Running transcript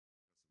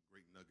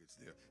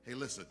it's there. Hey,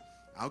 listen,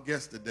 our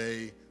guest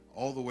today,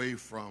 all the way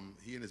from,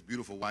 he and his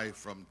beautiful wife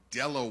from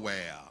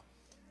Delaware.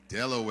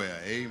 Delaware,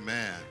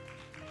 amen.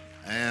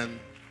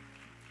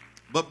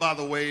 But by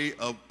the way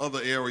of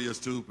other areas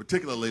too,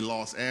 particularly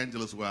Los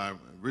Angeles, where I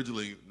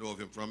originally know of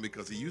him from,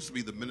 because he used to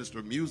be the minister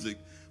of music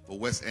for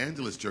West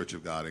Angeles Church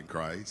of God in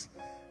Christ,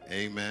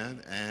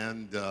 amen,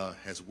 and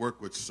has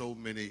worked with so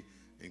many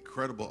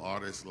incredible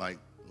artists like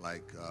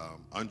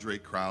Andre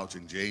Crouch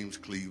and James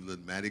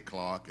Cleveland, Matty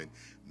Clark, and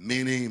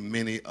many,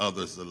 many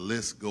others. The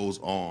list goes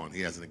on.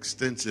 He has an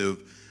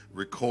extensive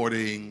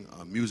recording,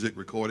 music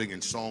recording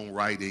and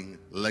songwriting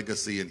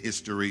legacy and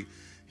history.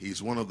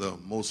 He's one of the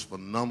most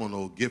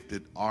phenomenal,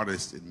 gifted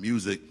artists in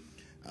music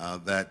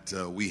that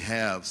we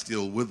have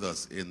still with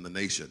us in the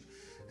nation.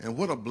 And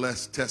what a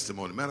blessed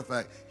testimony. Matter of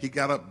fact, he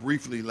got up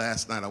briefly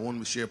last night. I wanted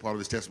to share part of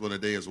his testimony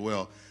today as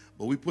well.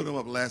 But we put him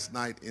up last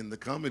night in the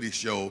comedy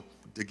show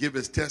to give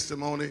his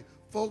testimony.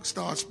 Folks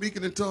start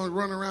speaking in tongues,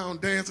 running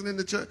around, dancing in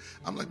the church.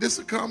 I'm like, this is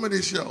a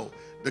comedy show.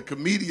 The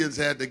comedians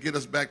had to get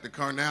us back to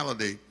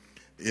carnality,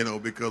 you know,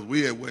 because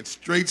we had went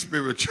straight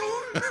spiritual.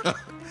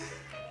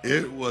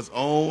 It was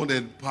on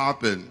and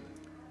popping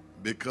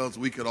because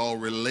we could all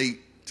relate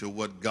to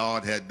what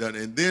God had done.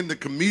 And then the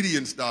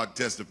comedians started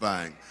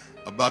testifying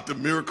about the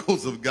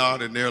miracles of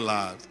God in their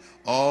lives.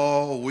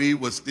 Oh, we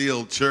were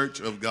still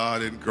Church of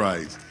God in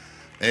Christ.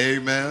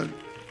 Amen.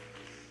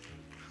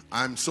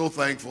 I'm so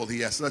thankful he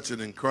has such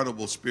an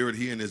incredible spirit,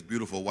 he and his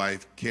beautiful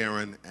wife,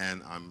 Karen,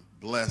 and I'm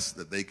blessed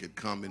that they could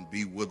come and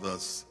be with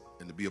us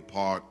and to be a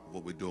part of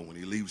what we're doing. When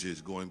he leaves here,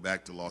 he's going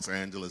back to Los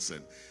Angeles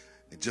and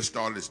just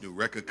started his new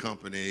record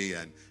company,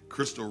 and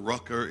Crystal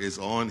Rucker is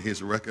on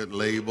his record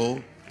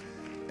label.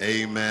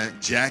 Amen.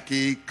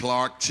 Jackie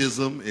Clark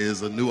Chisholm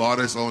is a new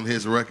artist on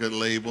his record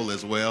label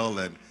as well,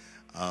 and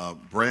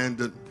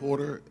Brandon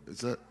Porter, is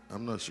that?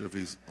 I'm not sure if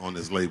he's on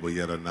his label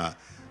yet or not.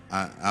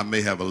 I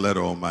may have a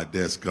letter on my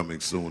desk coming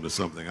soon or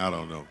something. I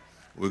don't know.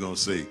 We're going to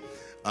see.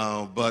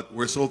 But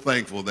we're so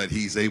thankful that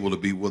he's able to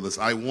be with us.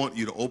 I want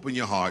you to open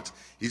your hearts.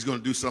 He's going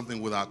to do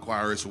something with our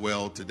choir as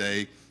well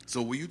today.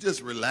 So will you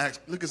just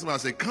relax? Look at somebody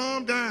and say,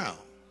 calm down.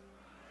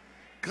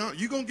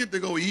 You're going to get to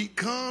go eat.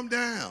 Calm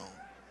down.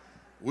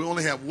 We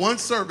only have one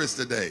service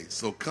today,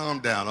 so calm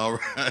down, all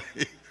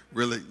right?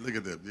 Really, look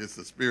at them. It's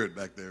the spirit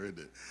back there, isn't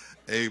it?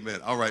 Amen.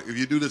 All right, if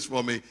you do this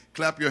for me,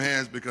 clap your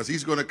hands because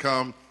he's going to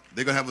come.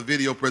 They're going to have a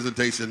video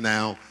presentation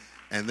now,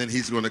 and then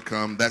he's going to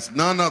come. That's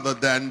none other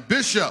than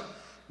Bishop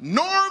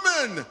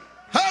Norman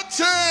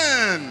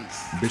Hutchins.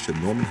 Bishop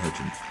Norman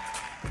Hutchins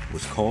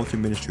was called to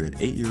ministry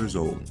at 8 years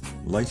old,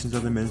 licensed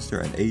as a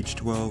minister at age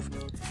 12,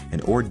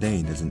 and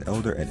ordained as an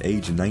elder at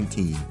age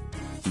 19.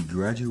 He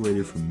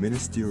graduated from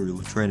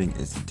Ministerial Training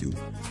Institute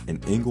in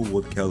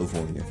Inglewood,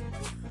 California,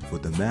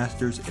 with a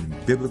master's in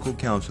biblical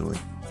counseling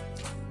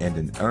and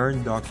an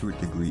earned doctorate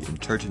degree in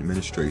church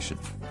administration.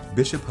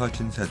 Bishop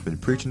Hutchins has been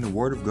preaching the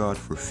Word of God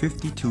for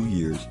 52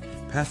 years,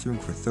 pastoring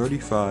for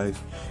 35,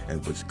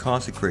 and was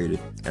consecrated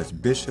as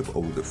bishop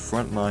over the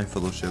Frontline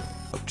Fellowship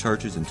of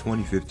Churches in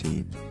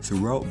 2015.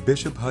 Throughout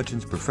Bishop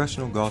Hutchins'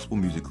 professional gospel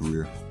music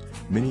career,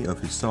 many of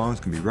his songs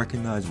can be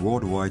recognized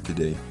worldwide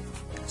today,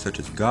 such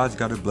as God's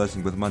Got a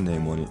Blessing with My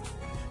Name on It,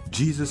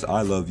 Jesus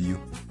I Love You,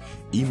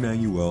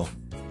 Emmanuel,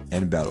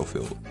 and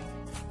Battlefield.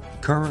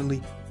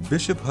 Currently,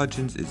 Bishop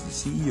Hutchins is the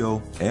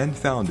CEO and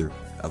founder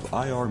of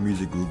IR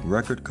Music Group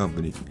Record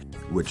Company,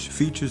 which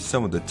features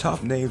some of the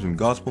top names in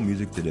gospel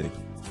music today.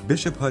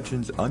 Bishop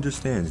Hutchins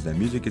understands that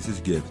music is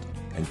his gift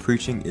and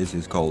preaching is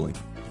his calling.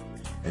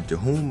 And to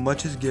whom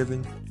much is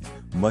given,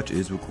 much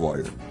is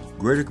required.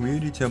 Greater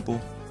Community Temple,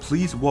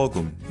 please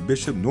welcome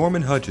Bishop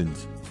Norman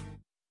Hutchins.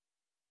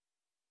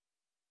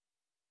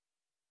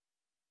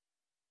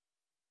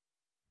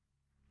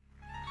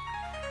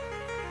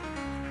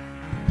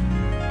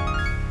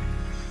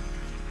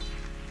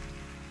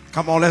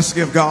 Come on, let's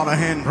give God a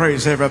hand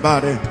praise,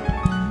 everybody.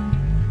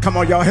 Come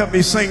on, y'all help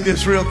me sing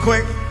this real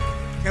quick.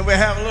 Can we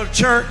have a little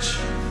church?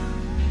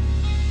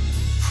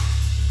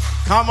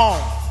 Come on.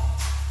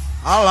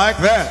 I like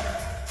that.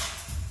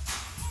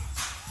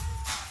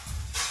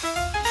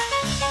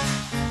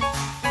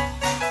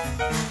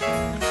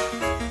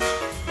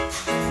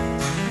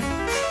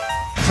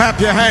 Clap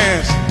your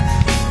hands.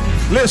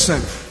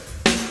 Listen,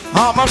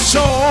 I'm a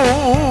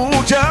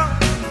soldier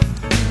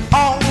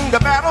on the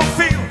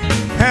battlefield.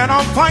 And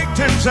I'm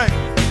fighting, say,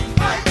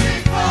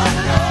 fighting for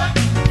the Lord.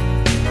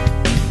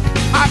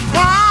 I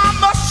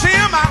promised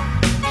him I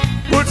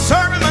would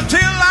serve him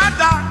until I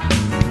die.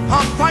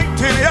 I'm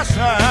fighting, yes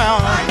I am.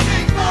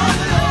 Fighting for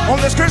the Lord.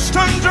 On this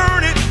Christian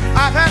journey,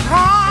 I've had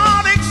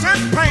heartaches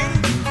and pain,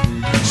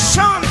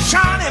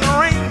 sunshine and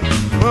rain,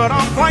 but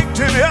I'm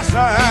fighting, yes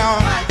I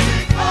am.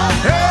 Fighting for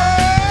the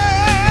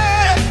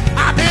Lord.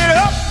 I've been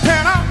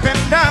up and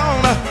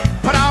down,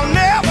 but I'll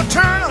never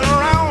turn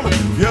around.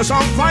 Yes,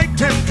 I'm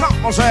fighting,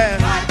 come on, say.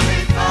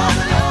 Fighting for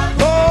the Lord.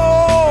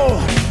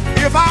 Oh,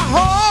 if I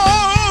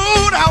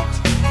hold out,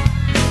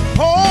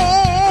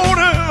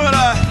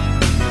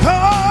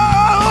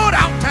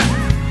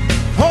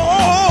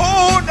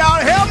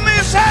 help me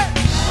say.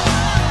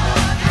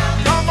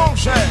 Come on.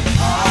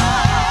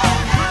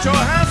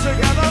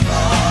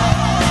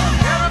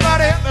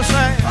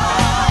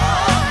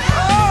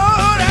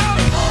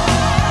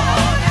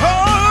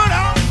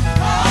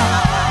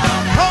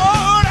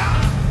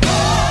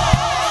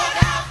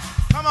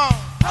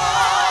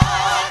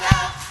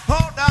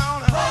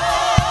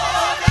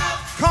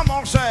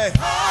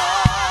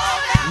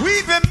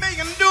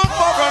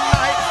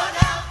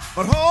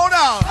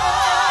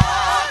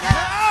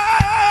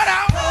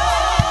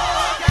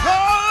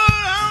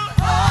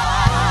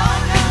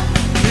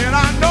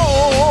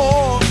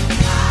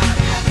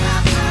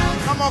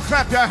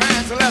 clap your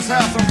hands and let's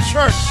have some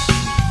church.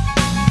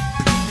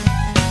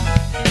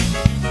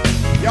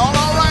 Y'all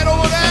all right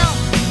over there?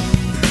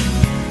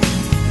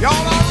 Y'all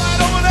all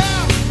right over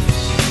there?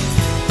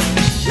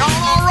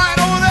 Y'all all right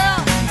over there?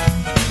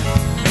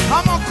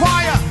 Come on,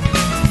 choir.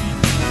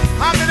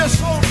 How many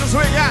soldiers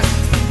we got?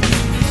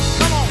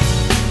 Come on.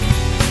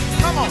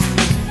 Come on.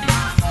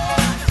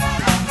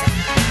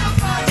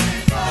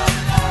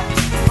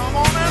 Come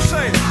on and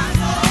say it.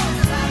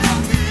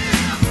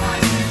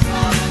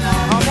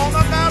 I'm on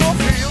the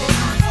battlefield.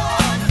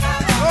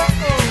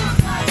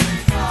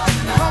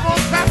 Come on,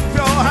 clap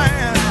your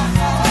hands.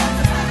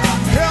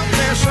 Help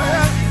me say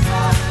it.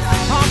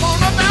 I'm on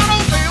the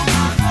battlefield.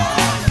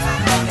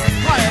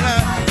 Right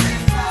there.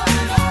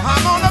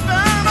 I'm on the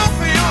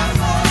battlefield.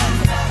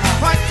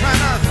 Right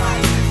there.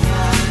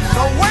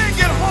 The way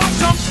get hard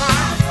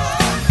sometimes,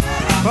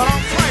 but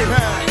I'm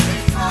fighting.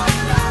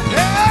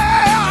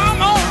 Yeah,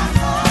 I'm on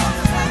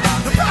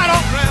the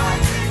battlefield.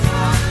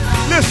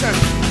 Listen,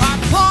 I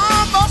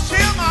promise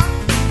him I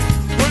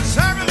will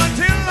serve him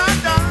until I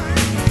die.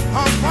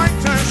 I'm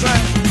fighting, say.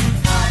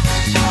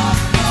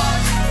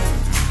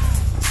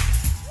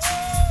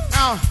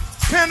 Now,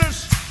 tenors,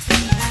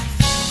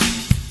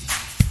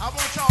 I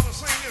want y'all to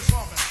sing this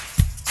for me.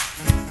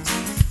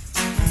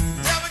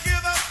 Never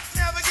give up,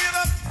 never give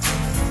up,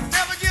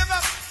 never give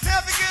up,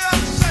 never give up.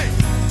 Say,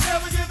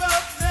 never give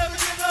up, never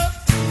give up,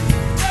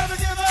 never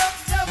give up,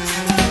 never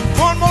give up.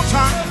 One more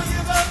time. Never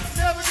give up,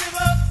 never give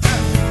up,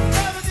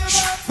 never give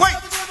up. Wait,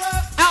 never give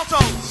up.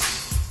 Altos.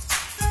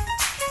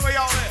 Where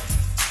y'all at?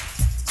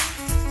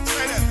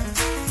 Say that.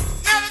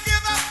 Never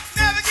give up,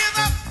 never give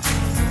up,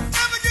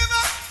 never give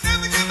up,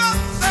 never give up.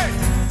 Say,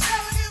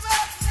 never give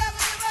up,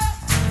 never give up,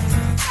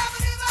 never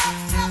give up,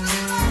 never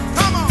give up.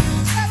 Come on.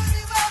 Never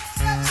give up,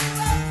 never give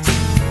up,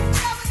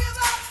 never give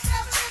up,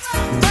 never give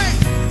up. Wait,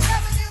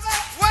 never give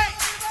up, wait.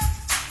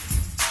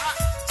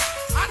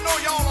 I know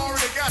y'all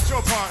already got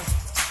your part.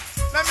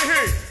 Let me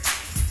hear you.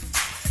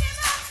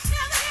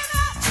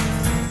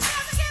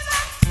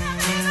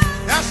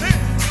 That's it.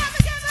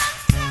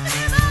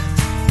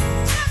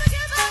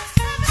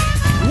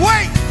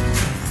 Wait.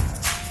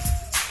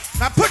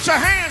 Now put your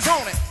hands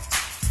on it.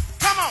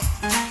 Come on.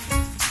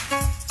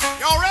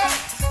 Y'all ready?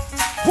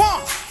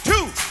 1,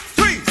 2,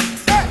 3,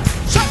 hey,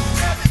 shut.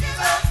 Never give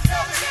up,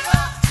 never give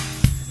up,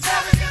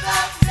 never give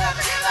up,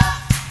 never give up,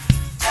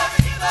 never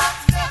give up,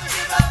 never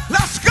give up.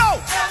 Let's go.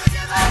 Never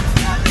give up,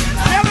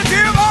 never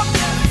give up,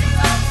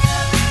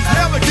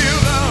 never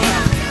give up,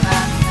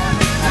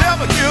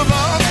 never give up, never give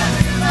up,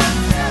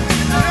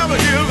 never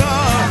give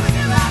up,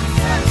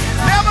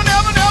 never,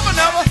 never, never,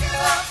 never, never,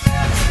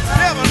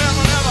 never, never, never,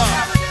 never,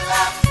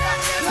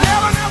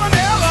 never,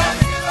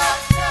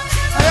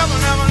 never, never,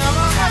 never,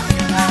 never,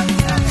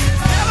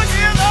 never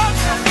give up,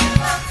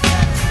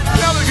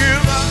 never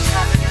give up.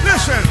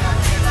 Listen,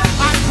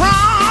 I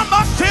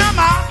promised him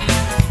I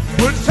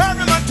would serve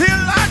him until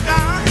I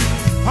die.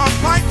 I'm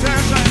fighting.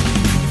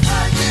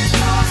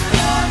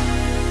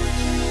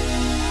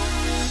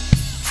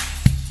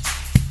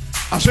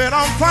 I said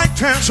I'm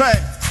fighting, say.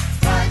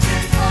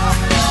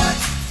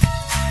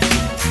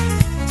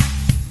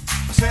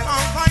 I said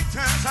I'm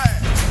fighting, say.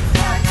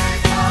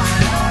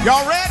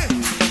 Y'all ready?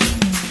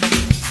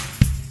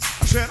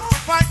 I said I'm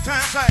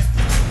fighting, say.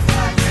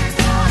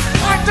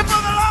 Fight to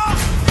for the Lord.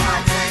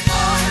 Fight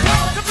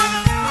to for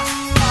the Lord.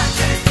 Fight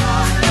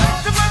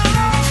to for the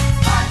Lord.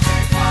 Fight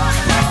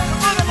to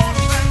for the Lord,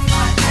 say.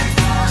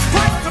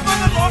 Fight to for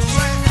the Lord,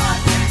 say.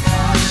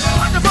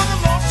 Fight to for the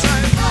Lord, say.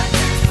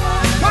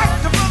 Fight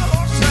to for the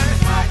Lord, say.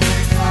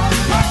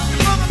 Fight to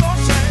for the Lord,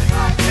 say.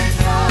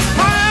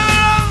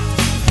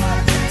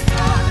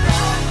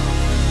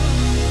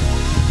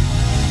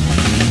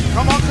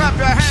 Come on, clap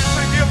your hands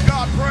and give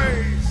God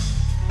praise.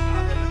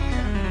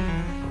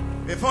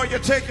 Before you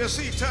take your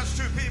seat, touch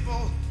two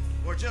people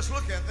or just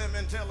look at them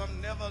and tell them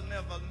never,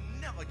 never,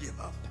 never give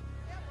up.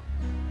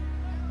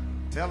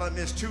 Tell them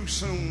it's too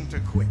soon to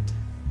quit.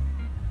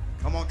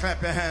 Come on,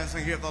 clap your hands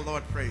and give the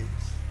Lord praise.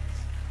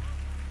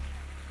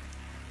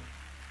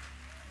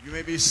 You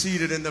may be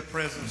seated in the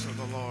presence of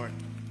the Lord.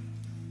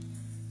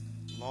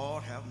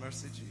 Lord, have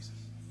mercy, Jesus.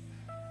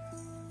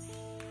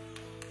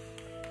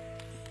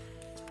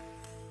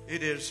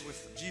 It is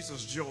with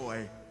Jesus'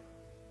 joy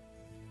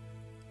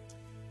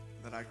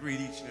that I greet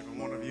each and every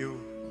one of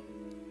you.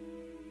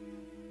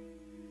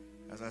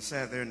 As I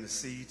sat there in the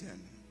seat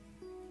and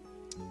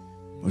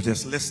was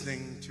just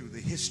listening to the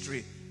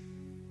history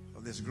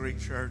of this great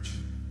church,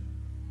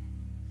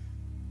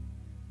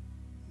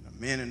 the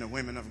men and the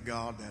women of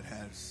God that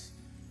has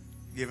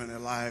given their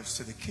lives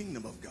to the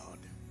kingdom of God.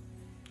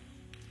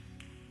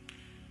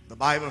 The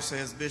Bible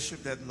says,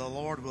 Bishop, that the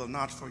Lord will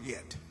not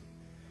forget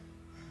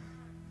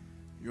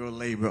your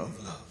labor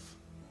of love.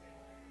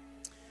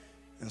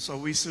 And so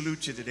we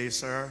salute you today,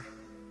 sir.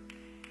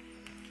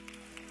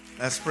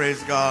 Let's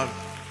praise God.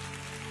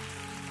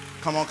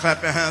 Come on,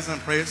 clap your hands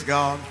and praise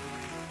God.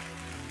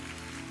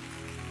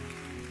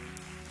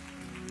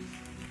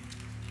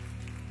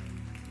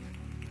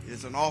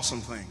 It's an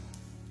awesome thing.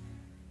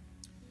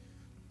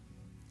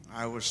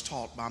 I was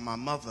taught by my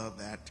mother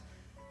that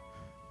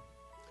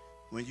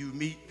when you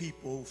meet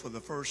people for the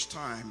first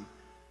time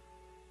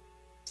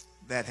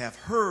that have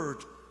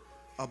heard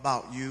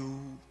about you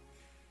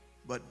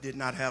but did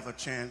not have a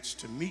chance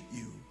to meet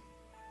you,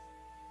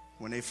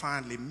 when they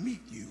finally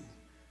meet you,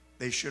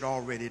 they should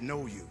already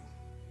know you,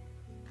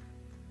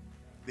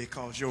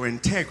 because your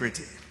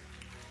integrity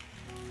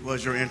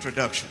was your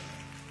introduction.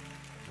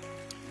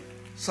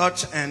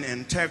 Such an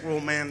integral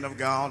man of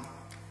God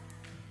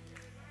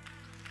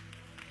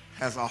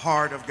has a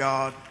heart of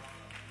God,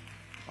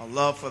 a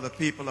love for the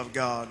people of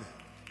God.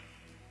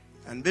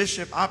 And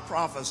Bishop, I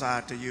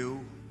prophesy to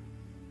you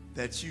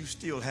that you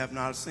still have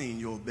not seen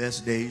your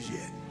best days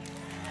yet.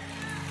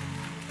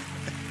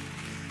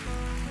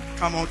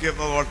 Come on, give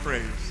the Lord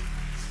praise.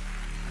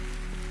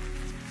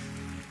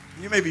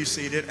 You may be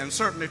seated, and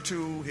certainly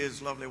to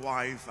his lovely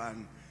wife,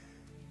 and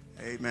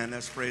amen,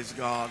 let's praise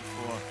God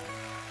for,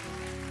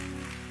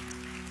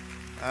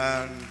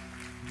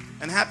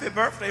 and happy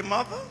birthday,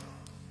 mother.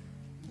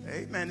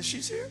 Amen.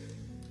 She's here?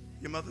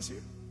 Your mother's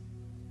here?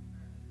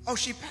 Oh,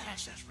 she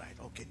passed. That's right.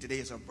 Okay, today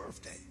is her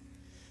birthday.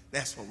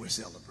 That's what we're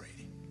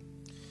celebrating.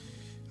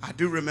 I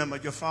do remember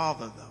your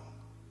father, though.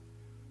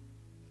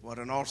 What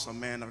an awesome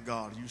man of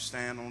God. You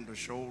stand on the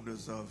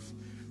shoulders of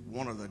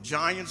one of the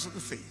giants of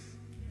the faith.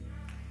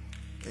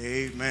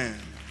 Amen.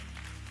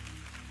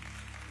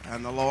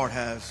 And the Lord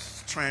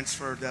has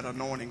transferred that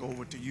anointing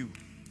over to you.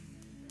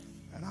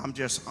 And I'm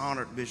just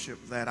honored,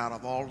 Bishop, that out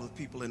of all the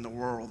people in the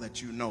world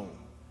that you know,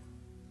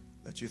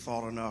 that you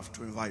thought enough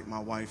to invite my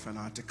wife and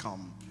I to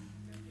come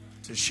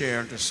to share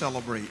and to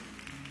celebrate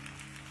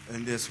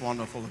in this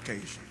wonderful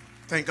occasion.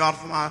 Thank God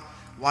for my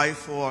wife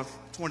for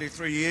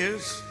 23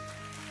 years.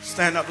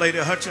 Stand up, Lady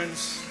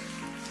Hutchins.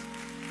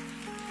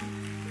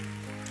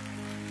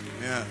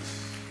 Yes.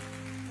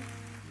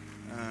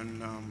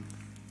 And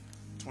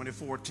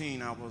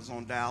 2014, I was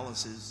on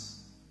dialysis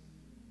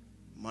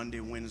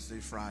Monday, Wednesday,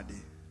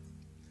 Friday.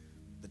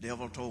 The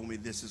devil told me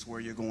this is where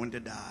you're going to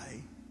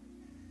die.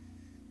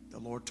 The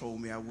Lord told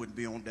me I wouldn't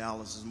be on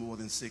dialysis more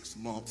than 6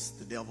 months.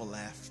 The devil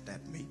laughed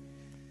at me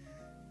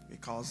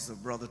because the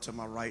brother to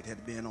my right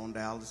had been on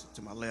dialysis,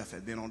 to my left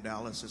had been on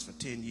dialysis for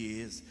 10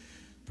 years.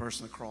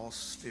 Person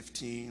across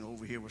 15,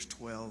 over here was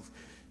 12.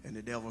 And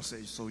the devil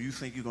said, so you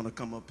think you're going to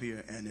come up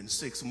here and in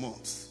 6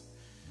 months?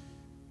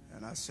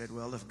 And I said,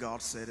 well, if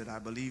God said it, I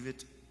believe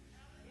it.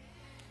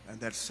 And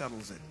that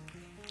settles it.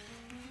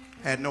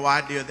 Had no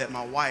idea that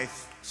my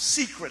wife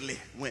secretly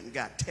went and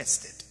got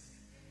tested.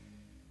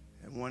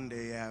 And one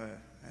day,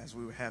 as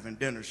we were having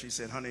dinner, she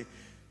said, honey,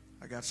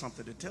 I got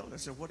something to tell her. I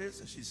said, what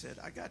is it? She said,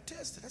 I got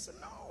tested. I said,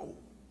 no.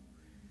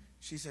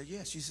 She said,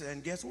 yes. She said,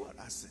 and guess what?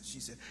 She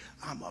said,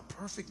 I'm a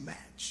perfect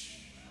match.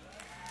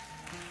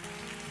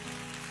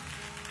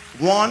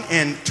 1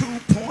 in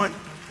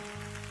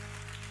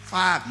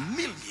 2.5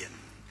 million.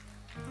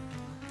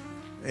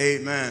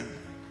 Amen.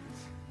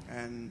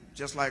 And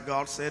just like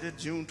God said it,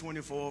 June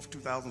 24th,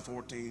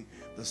 2014,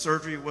 the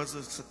surgery was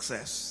a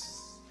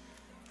success.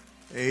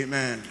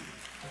 Amen.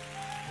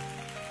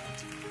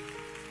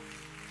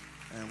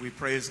 And we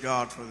praise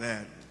God for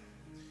that.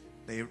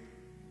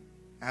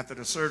 After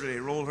the surgery, they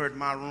rolled her in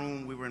my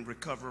room. We were in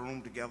recovery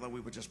room together. We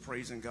were just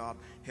praising God,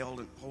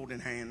 holding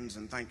hands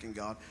and thanking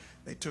God.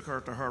 They took her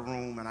to her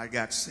room, and I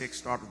got sick,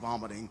 started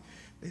vomiting.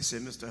 They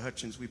said, Mr.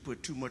 Hutchins, we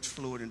put too much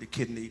fluid in the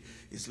kidney.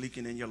 It's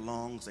leaking in your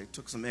lungs. They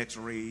took some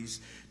x-rays,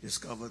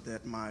 discovered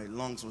that my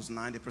lungs was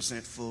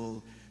 90%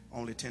 full,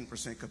 only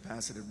 10%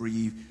 capacity to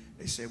breathe.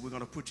 They said, we're going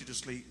to put you to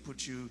sleep,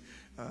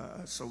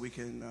 so we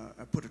can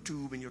put a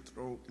tube in your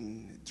throat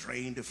and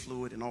drain the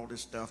fluid and all this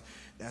stuff.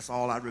 That's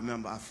all I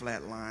remember. I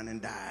flatlined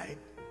and died.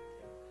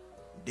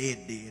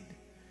 Dead.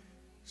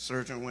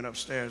 Surgeon went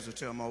upstairs to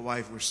tell my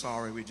wife, we're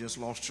sorry, we just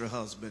lost your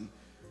husband.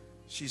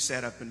 She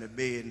sat up in the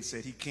bed and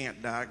said, he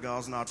can't die.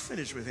 God's not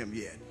finished with him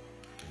yet.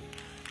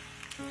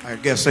 I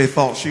guess they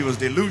thought she was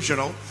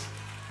delusional.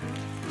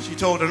 She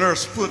told the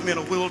nurse, put me in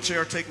a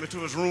wheelchair, take me to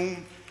his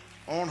room.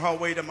 On her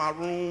way to my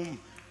room,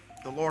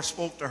 the Lord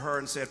spoke to her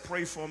and said,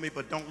 pray for me,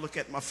 but don't look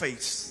at my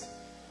face.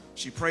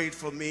 She prayed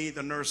for me.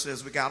 The nurse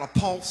says, we got a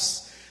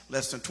pulse.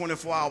 Less than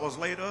 24 hours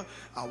later,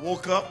 I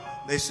woke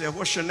up. They said,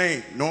 what's your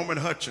name? Norman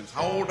Hutchins.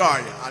 How old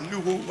are you? I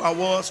knew who I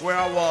was, where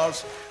I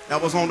was.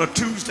 That was on a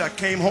Tuesday. I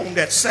came home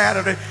that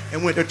Saturday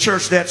and went to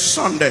church that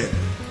Sunday.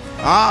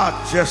 I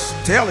just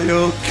tell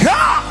you,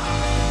 God!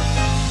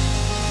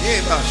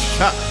 Give a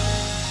shot.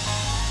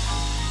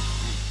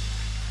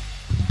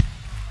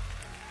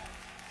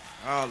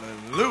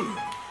 Hallelujah.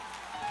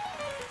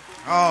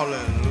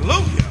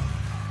 Hallelujah.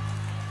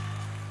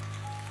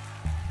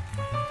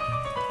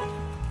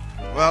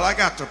 Well, I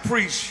got to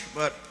preach,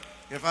 but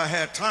if I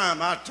had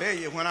time, I'd tell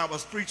you, when I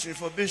was preaching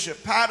for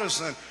Bishop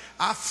Patterson,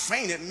 I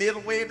fainted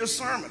midway in the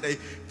sermon. They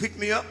picked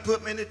me up,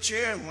 put me in the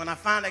chair, and when I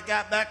finally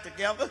got back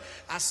together,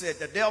 I said,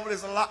 the devil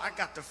is a lie. I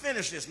got to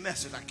finish this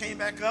message. I came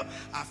back up,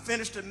 I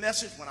finished the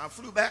message. When I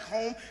flew back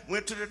home,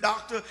 went to the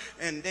doctor,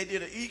 and they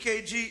did an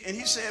EKG, and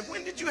he said,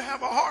 when did you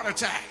have a heart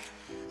attack?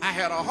 I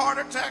had a heart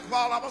attack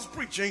while I was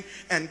preaching,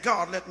 and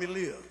God let me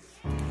live.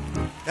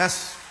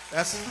 That's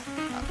I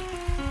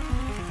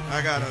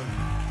gotta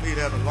leave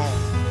that alone.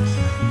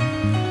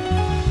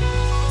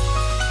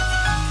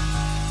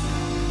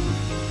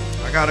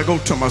 I gotta go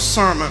to my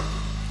sermon.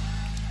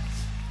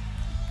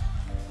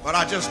 But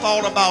I just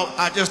thought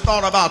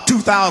about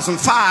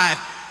 2005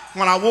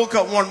 when I woke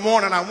up one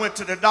morning. I went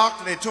to the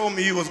doctor. They told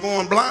me he was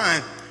going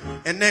blind.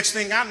 And next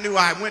thing I knew,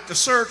 I went to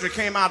surgery,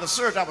 came out of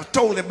surgery. I was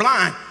totally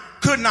blind,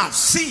 could not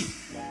see.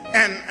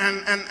 And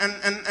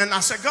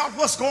I said, God,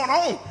 what's going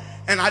on?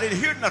 And I didn't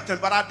hear nothing,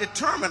 but I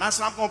determined. I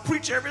said, I'm going to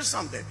preach every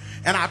Sunday.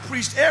 And I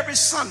preached every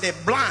Sunday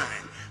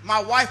blind.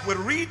 My wife would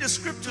read the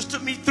scriptures to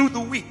me through the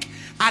week.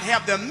 I'd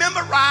have them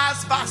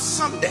memorized by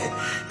Sunday.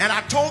 And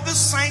I told the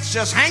saints,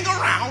 just hang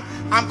around.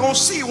 I'm going to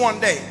see one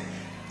day.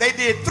 They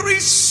did 3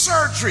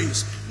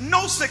 surgeries,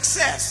 no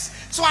success.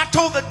 So I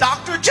told the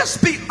doctor,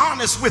 just be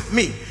honest with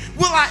me.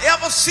 Will I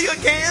ever see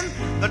again?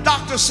 The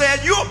doctor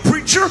said, you're a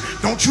preacher.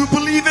 Don't you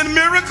believe in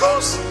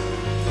miracles?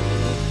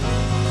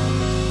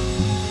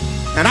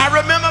 And I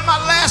remember my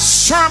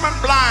last sermon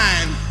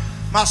blind.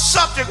 My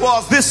subject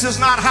was, this is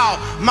not how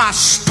my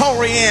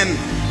story ends.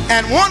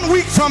 And 1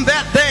 week from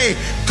that day,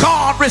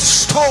 God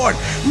restored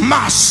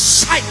my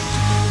sight.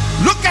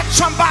 Look at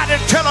somebody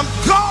and tell them,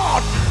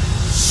 God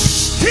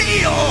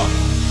still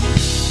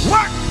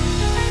works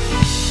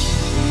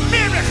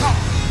miracles.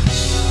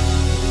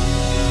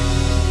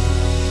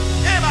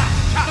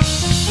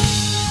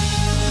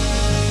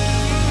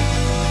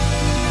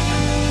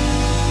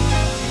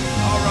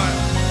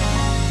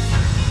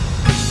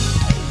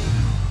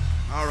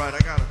 All right, I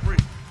gotta preach.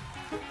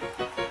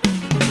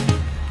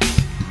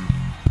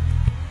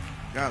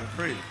 Gotta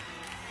preach.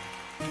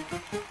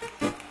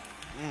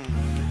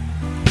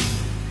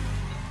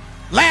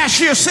 Last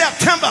year,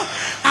 September,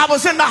 I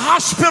was in the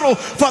hospital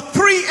for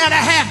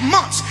 3.5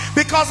 months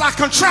because I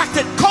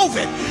contracted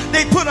COVID.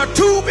 They put a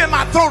tube in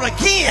my throat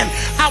again.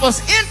 I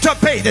was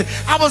intubated.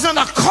 I was in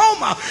a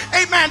coma.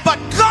 Amen. But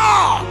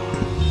God,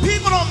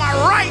 people on my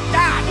right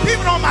died.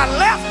 People on my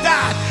left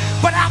died.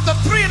 But after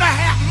 3.5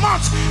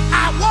 months,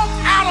 I walked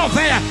out of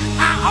there.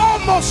 I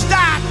almost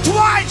died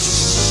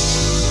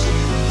twice.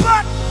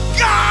 But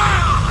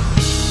God.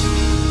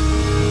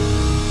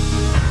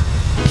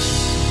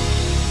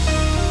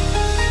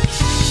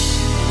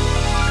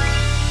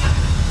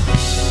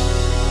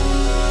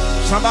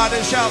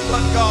 Somebody shout,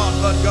 but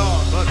God, but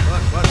God, but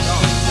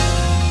God.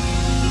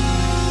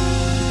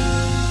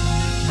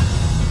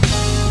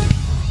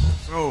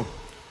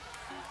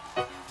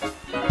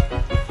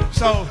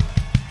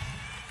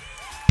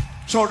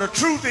 So the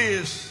truth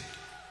is,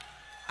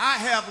 I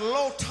have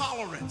low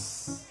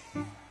tolerance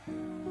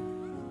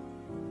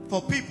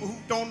for people who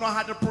don't know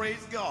how to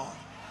praise God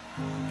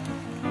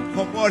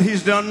for what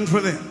he's done for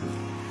them.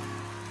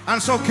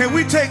 And so can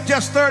we take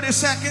just 30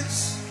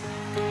 seconds?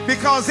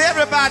 Because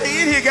everybody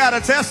in here got a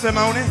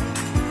testimony.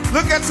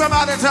 Look at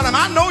somebody and tell them,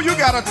 I know you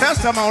got a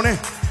testimony.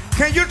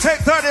 Can you take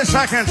 30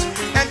 seconds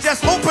and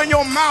just open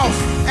your mouth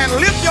and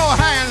lift your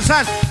hands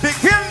and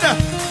begin to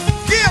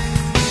give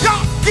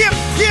God, give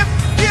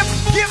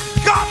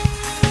God,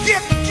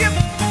 give.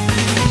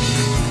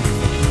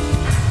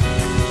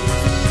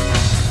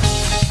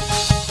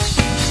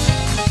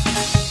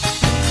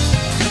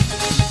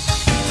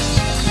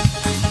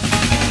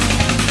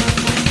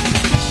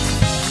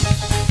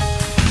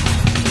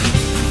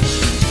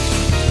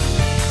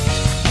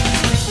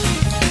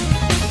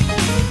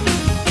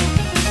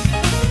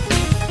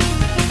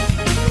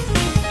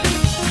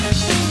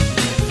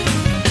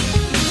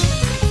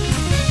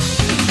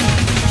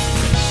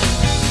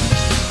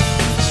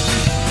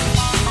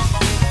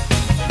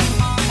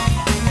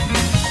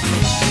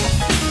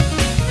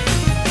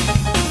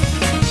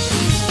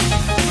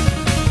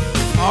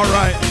 All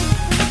right.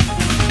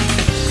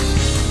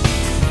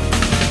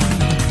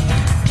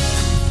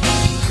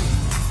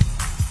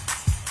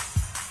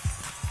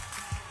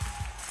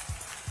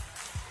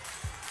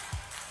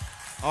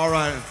 All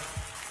right.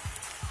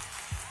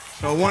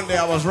 So one day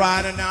I was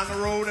riding down the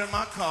road in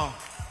my car.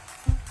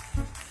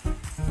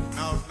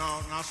 Now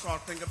I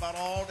start thinking about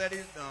all that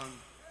he's done.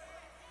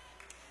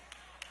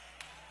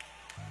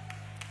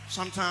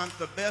 Sometimes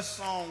the best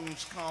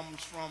songs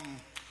comes from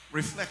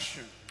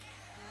reflection.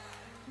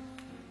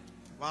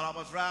 While I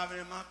was driving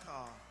in my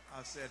car,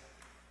 I said,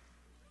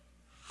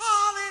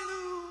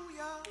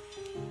 hallelujah,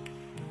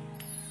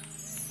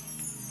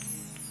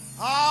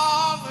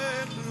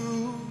 hallelujah,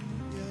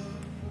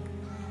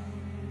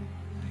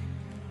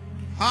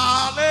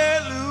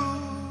 hallelujah,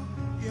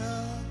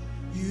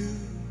 you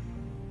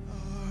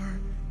are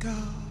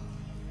God.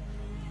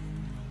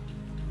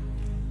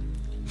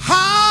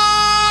 Hallelujah,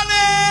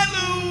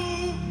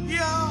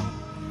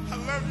 I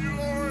love you,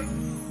 Lord.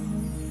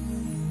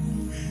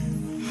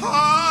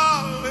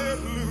 Hallelujah.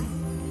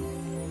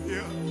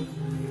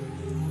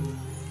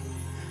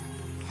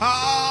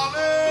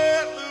 Hallelujah.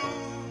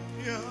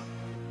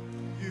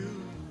 You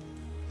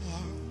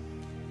are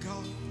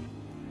God.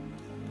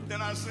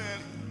 Then I said,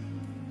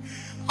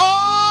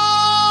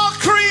 all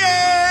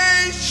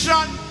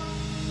creation,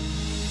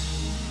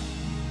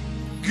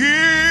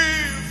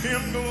 give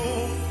him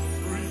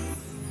glory.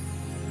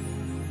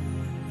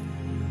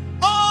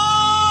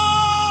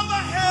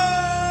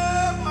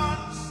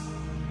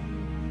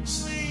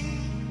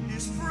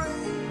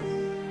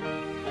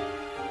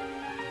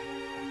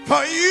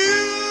 For you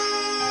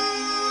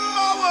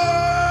are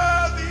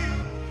worthy.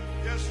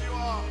 Yes, you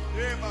are.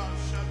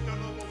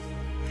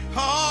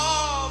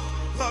 Of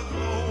the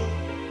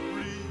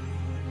glory.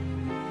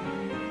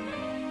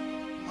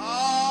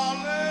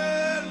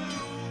 Hallelujah.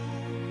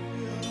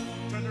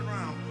 Turn it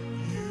around.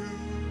 You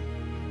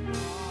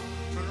are.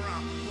 Turn it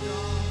around.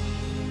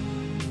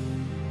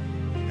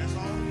 That's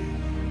all you.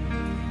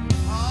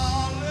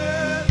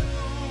 Hallelujah.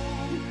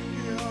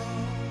 You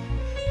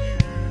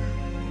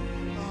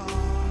are.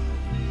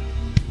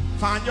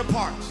 Find your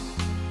parts.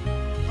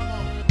 Come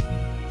on.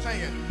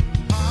 Sing it.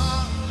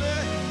 Hallelujah.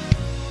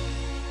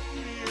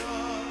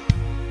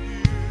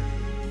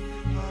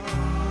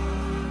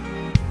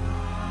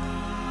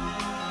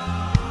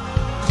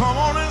 Come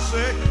on and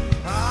say,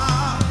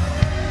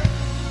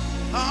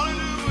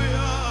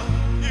 hallelujah,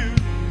 you.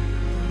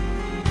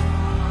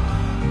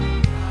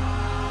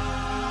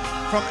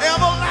 From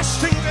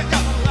everlasting to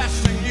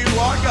everlasting, you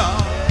are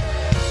God.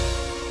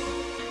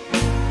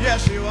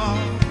 Yes, you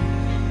are.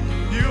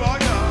 You are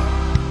God.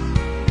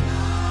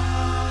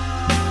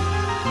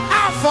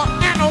 Alpha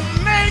and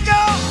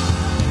Omega,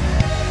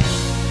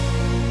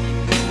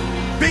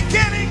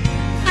 beginning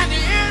and the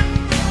end.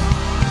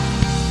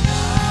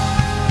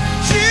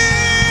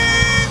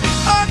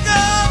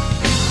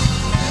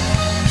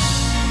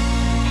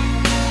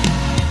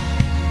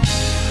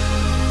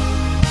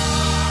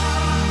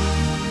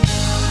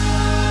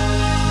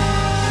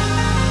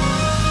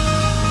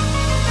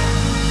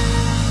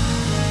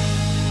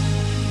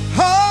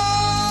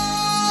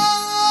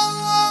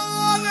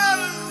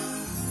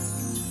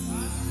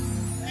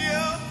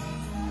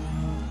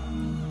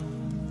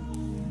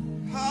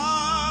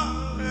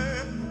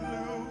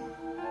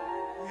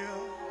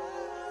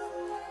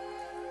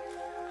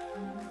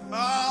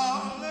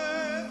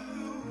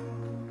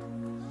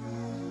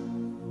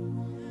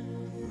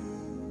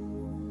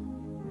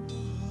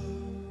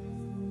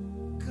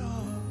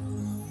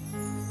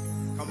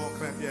 Come on,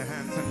 clap your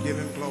hands and give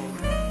him glory.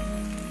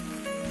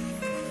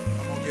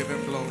 Come on, give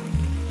him glory.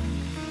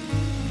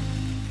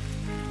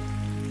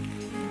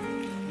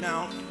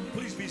 Now,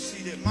 please be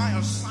seated. My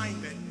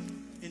assignment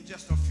in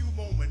just a few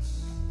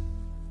moments,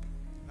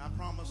 and I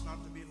promise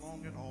not to be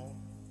long at all,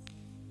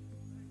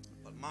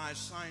 but my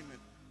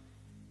assignment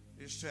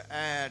is to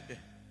add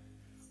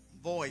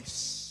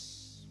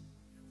voice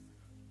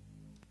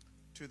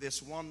to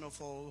this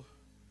wonderful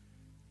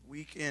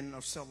weekend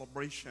of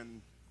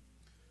celebration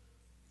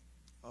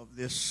of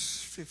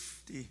this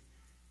 50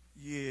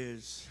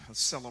 years of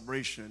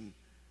celebration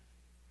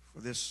for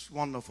this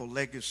wonderful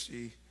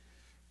legacy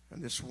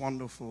and this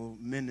wonderful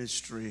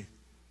ministry,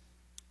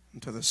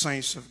 and to the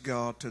saints of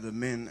God, to the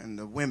men and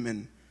the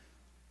women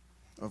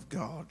of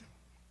God.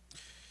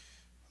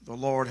 The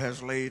Lord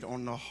has laid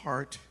on the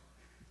heart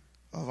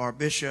of our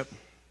bishop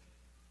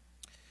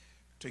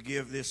to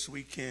give this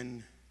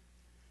weekend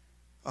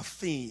a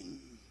theme.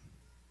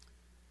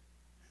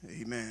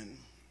 Amen.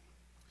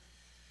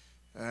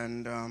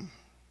 And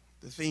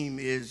the theme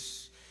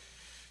is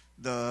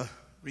the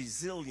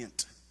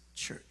resilient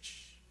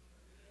church.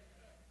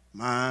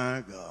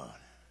 My God.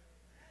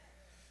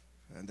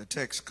 And the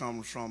text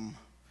comes from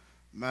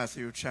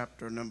Matthew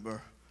chapter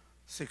number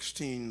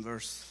 16,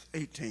 verse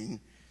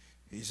 18.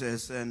 He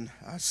says, "And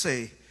I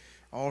say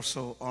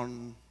also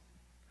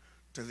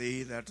unto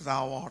thee that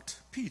thou art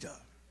Peter,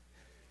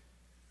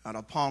 and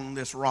upon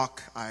this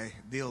rock I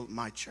build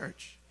my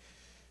church,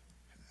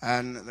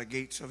 and the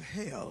gates of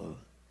hell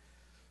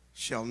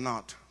shall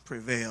not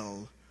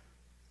prevail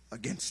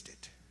against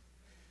it."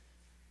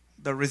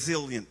 The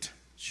resilient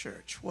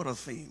church. What a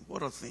theme,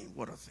 what a theme,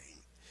 what a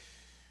theme.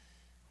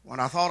 When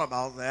I thought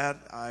about that,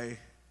 I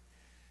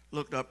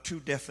looked up two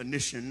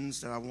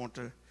definitions that I want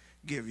to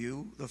give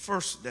you. The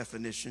first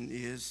definition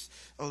is,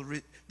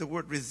 the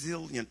word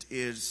resilient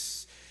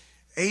is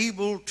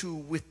able to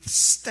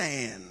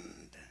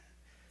withstand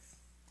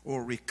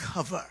or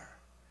recover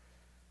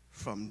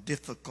from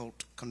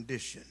difficult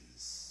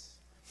conditions.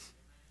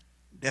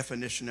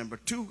 Definition number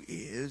two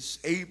is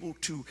able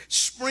to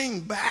spring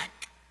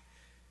back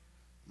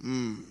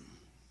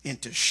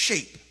into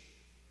shape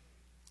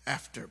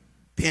after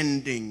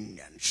bending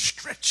and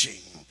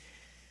stretching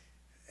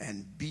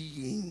and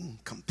being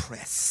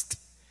compressed.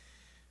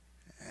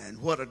 And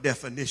what a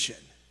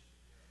definition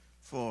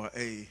for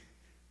a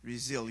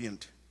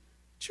resilient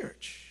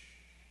church.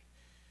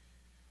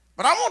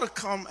 But I want to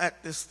come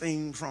at this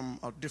thing from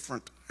a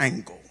different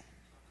angle.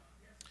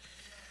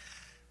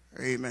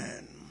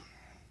 Amen.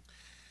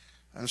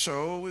 And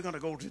so we're going to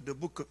go to the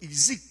book of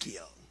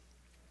Ezekiel,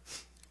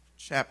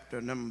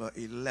 chapter number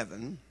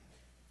 11,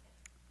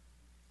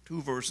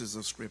 two verses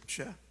of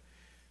scripture,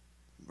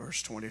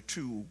 verse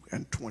 22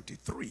 and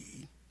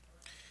 23.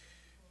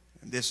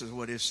 And this is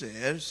what it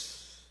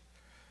says.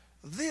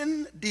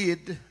 "Then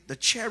did the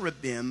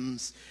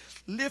cherubims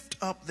lift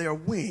up their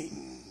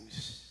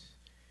wings,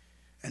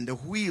 and the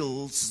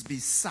wheels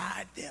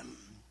beside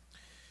them,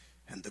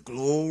 and the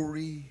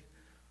glory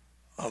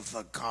of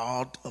the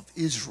God of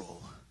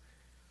Israel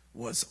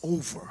was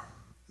over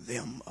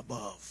them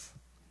above.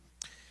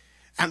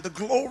 And the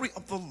glory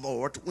of the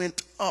Lord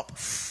went up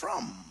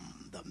from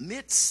the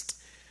midst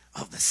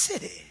of the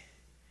city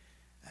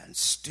and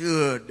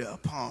stood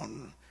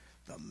upon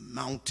the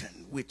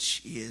mountain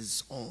which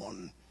is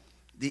on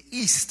the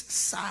east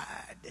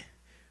side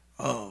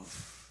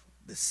of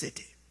the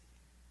city.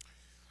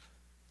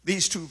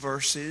 These two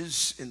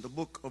verses in the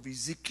book of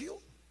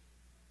Ezekiel,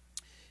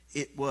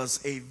 it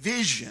was a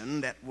vision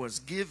that was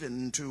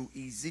given to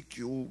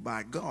Ezekiel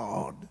by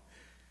God,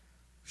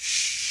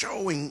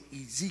 showing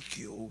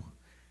Ezekiel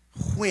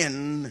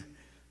when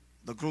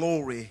the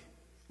glory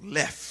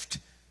left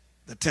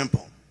the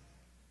temple.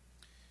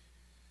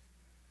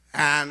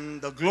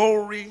 And the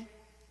glory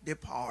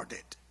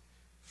departed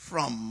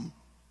from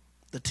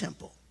the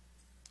temple.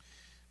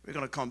 We're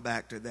going to come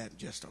back to that in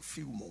just a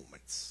few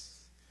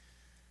moments.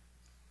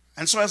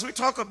 And so as we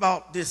talk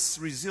about this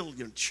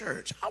resilient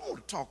church, I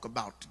want to talk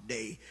about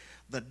today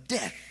the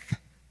death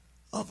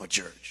of a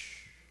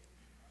church.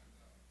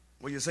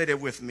 Will you say that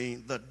with me?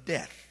 The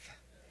death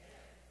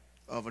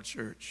of a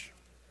church.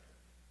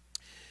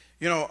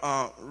 You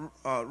know,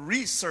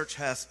 research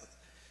has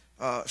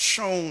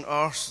shown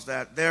us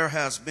that there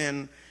has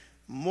been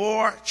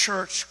more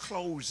church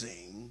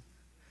closing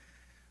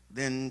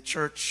than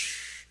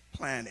church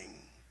planning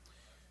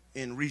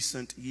in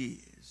recent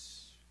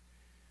years.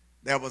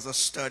 There was a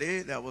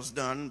study that was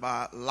done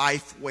by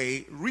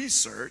Lifeway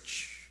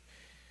Research.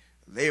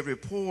 They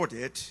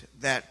reported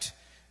that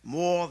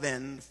more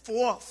than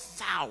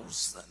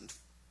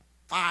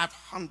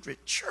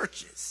 4,500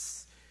 churches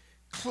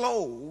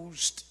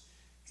closed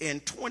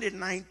in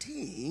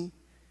 2019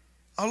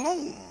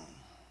 alone.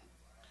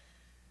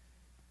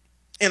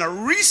 In a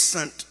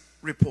recent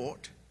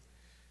report,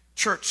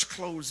 church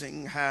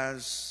closing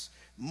has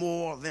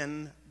more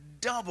than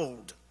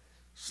doubled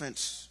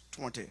since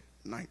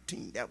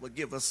 2019. That would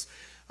give us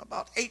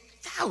about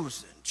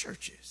 8,000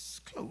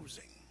 churches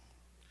closing.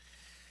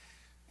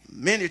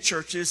 Many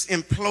churches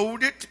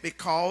imploded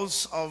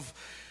because of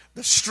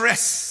the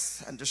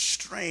stress and the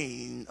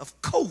strain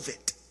of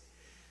COVID,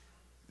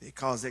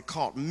 because it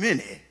caught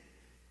many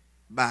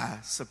by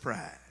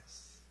surprise.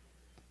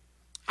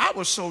 I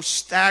was so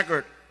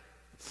staggered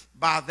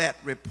by that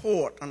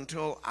report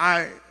until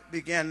I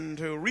began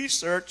to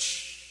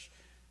research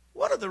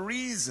what are the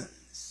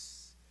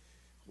reasons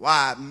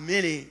why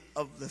many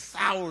of the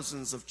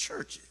thousands of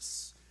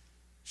churches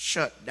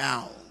shut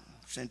down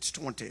since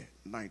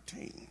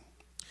 2019.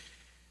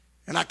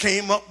 And I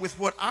came up with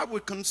what I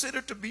would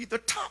consider to be the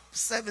top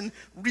 7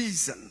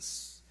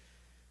 reasons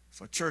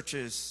for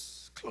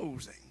churches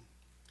closing.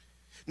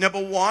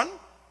 Number 1,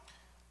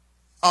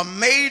 a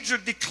major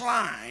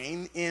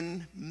decline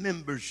in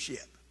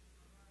membership.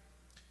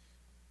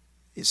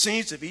 It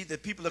seems to be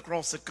that people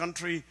across the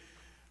country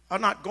are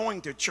not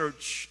going to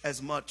church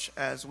as much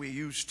as we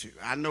used to.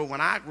 I know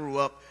when I grew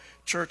up,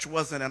 church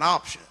wasn't an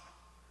option.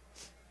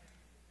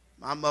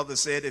 My mother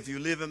said, if you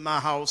live in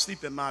my house,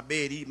 sleep in my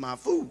bed, eat my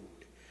food,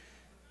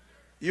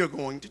 you're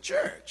going to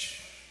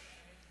church.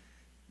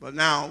 But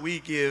now we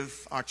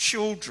give our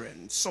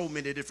children so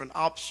many different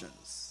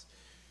options.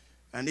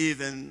 And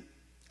even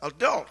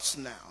adults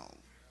now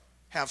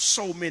have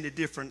so many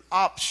different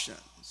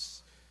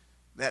options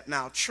that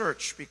now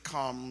church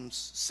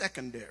becomes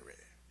secondary.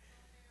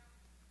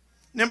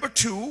 Number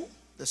 2,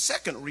 the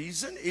second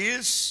reason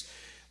is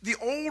the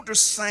older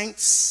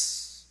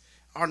saints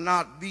are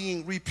not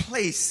being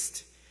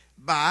replaced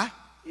by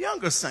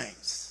younger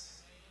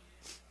saints.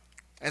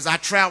 As I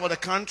travel the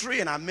country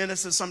and I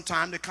minister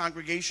sometimes to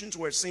congregations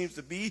where it seems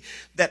to be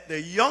that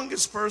the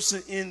youngest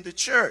person in the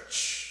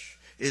church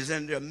is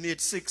in their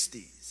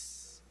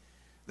mid-60s.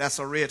 That's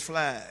a red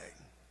flag.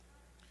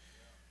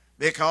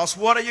 Because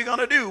what are you going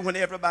to do when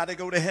everybody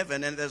go to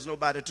heaven and there's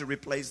nobody to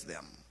replace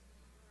them?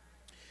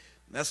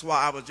 That's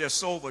why I was just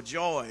so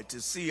overjoyed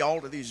to see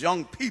all of these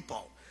young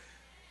people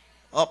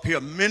up here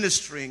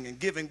ministering and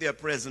giving their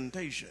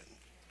presentation.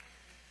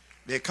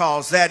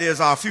 Because that is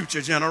our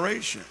future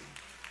generation.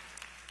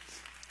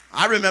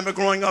 I remember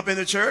growing up in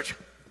the church,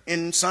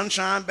 in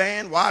Sunshine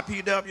Band,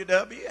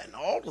 YPWW, and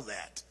all of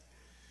that.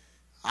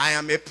 I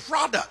am a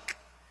product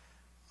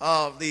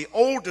of the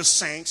older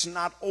saints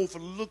not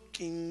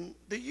overlooking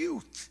the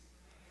youth,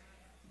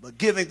 but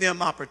giving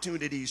them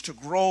opportunities to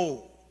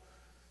grow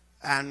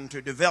and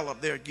to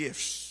develop their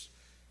gifts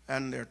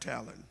and their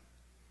talent.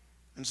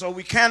 And so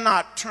we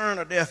cannot turn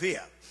a deaf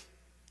ear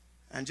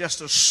and just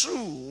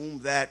assume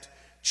that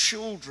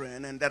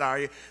children and that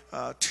our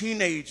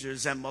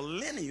teenagers and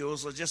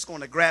millennials are just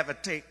going to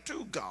gravitate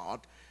to God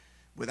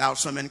without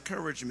some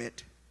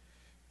encouragement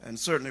and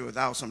certainly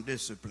without some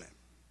discipline.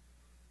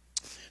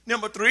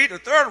 Number 3, the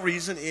third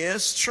reason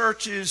is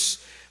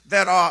churches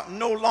that are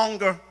no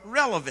longer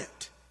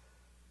relevant.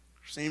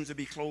 Seems to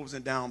be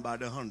closing down by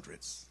the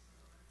hundreds.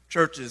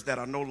 Churches that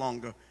are no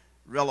longer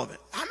relevant.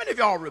 How many of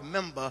y'all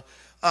remember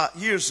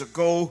years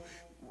ago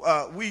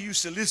we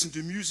used to listen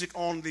to music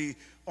on the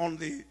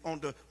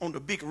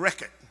big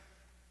record?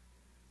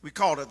 We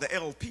called it the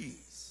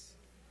LPs.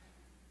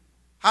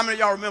 How many of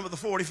y'all remember the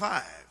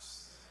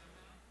 45s?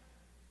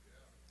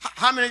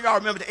 How many of y'all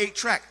remember the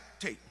 8-track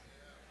tape?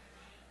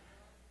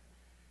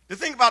 The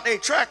thing about the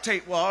 8-track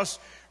tape was,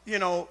 you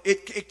know,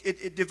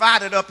 it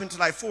divided up into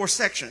like 4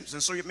 sections.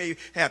 And so you may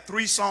have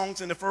 3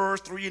 songs in the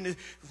first, 3 in the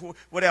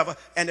whatever.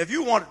 And if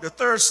you wanted the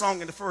 3rd song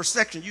in the first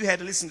section, you had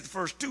to listen to the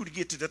first 2 to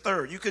get to the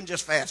 3rd. You couldn't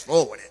just fast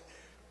forward it.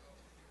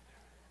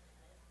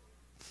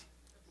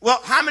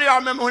 Well, how many of y'all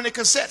remember when the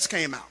cassettes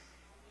came out?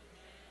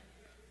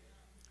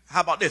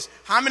 How about this?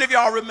 How many of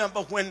y'all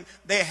remember when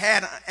they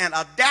had an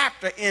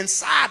adapter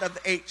inside of the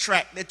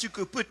 8-track that you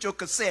could put your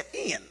cassette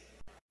in?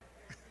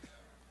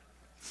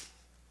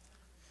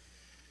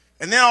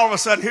 And then all of a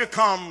sudden, here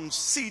comes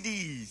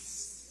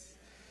CDs.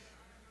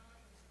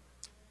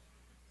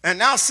 And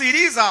now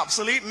CDs are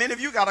obsolete. Many of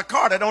you got a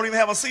car that don't even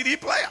have a CD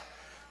player.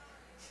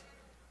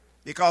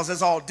 Because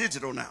it's all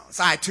digital now. It's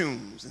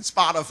iTunes and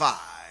Spotify,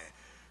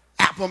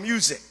 Apple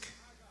Music,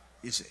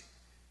 you see.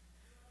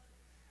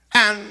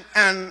 And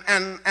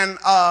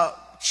a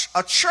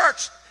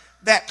church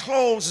that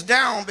closed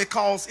down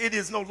because it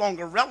is no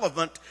longer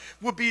relevant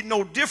would be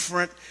no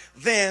different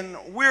than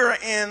we're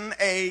in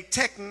a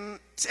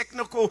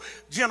technical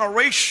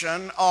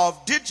generation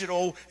of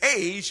digital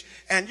age,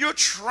 and you're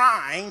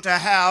trying to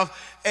have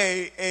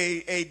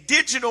a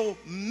digital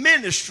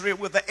ministry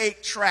with an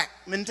 8-track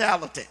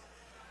mentality.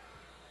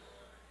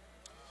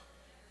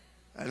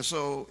 And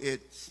so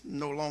it's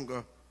no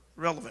longer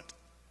relevant.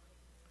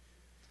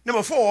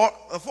 Number 4,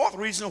 the 4th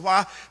reason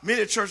why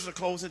many churches are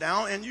closing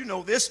down, and you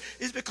know this,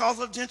 is because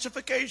of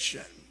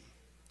gentrification.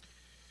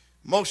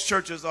 Most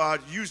churches are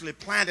usually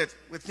planted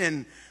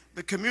within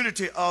the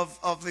community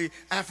of the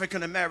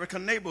African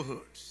American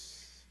neighborhoods.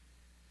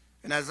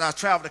 And as I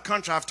travel the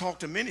country, I've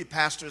talked to many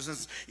pastors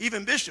and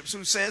even bishops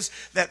who says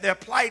that their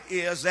plight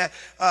is that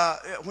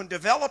when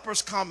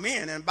developers come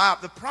in and buy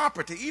up the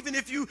property, even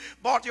if you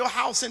bought your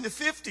house in the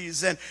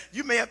 50s and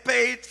you may have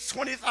paid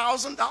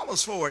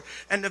 $20,000 for it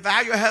and the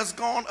value has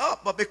gone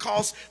up, but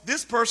because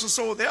this person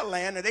sold their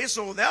land and they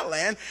sold their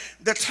land,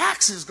 the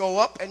taxes go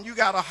up and you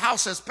got a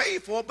house that's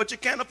paid for, but you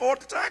can't afford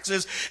the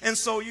taxes. And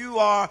so you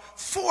are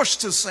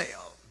forced to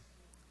sell.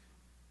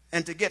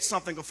 And to get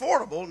something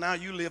affordable, now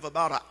you live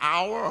about an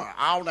hour or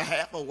hour and a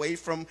half away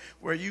from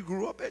where you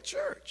grew up at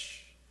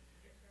church.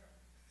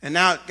 And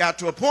now it got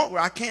to a point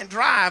where I can't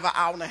drive an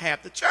hour and a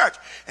half to church.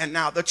 And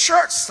now the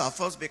church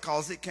suffers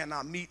because it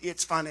cannot meet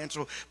its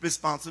financial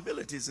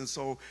responsibilities. And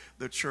so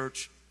the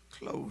church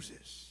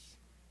closes.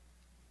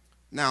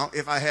 Now,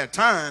 if I had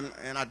time,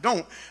 and I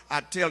don't,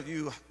 I'd tell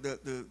you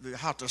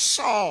how to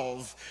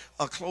solve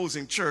a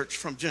closing church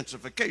from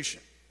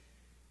gentrification.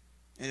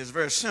 And it's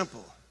very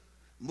simple.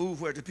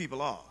 Move where the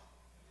people are.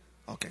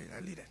 Okay,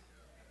 I leave that.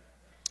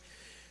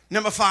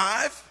 Number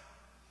 5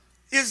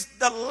 is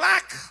the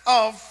lack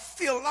of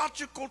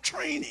theological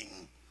training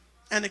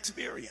and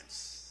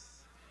experience.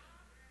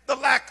 The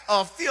lack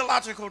of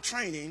theological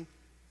training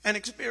and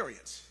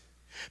experience.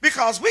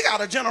 Because we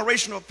got a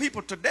generation of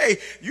people today,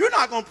 you're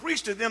not going to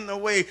preach to them the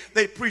way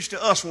they preached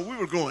to us when we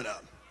were growing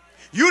up.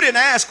 You didn't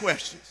ask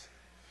questions.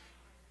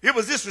 It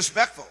was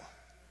disrespectful.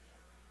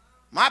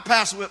 My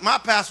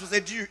pastor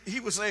said,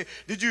 he would say,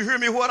 "Did you hear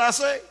me what I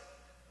say?"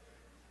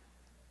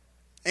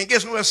 And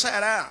guess where sat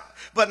down.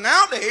 But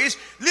nowadays,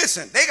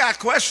 listen, they got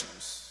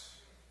questions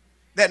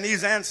that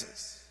needs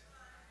answers.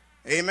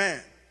 Amen.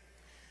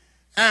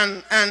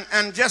 And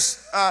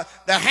just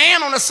the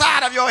hand on the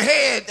side of your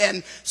head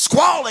and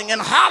squalling and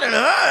hollering,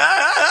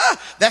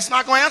 that's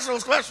not going to answer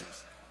those questions.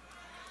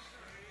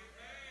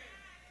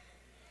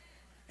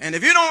 And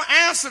if you don't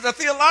answer the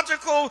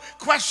theological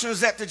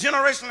questions that the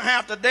generation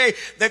have today,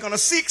 they're going to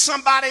seek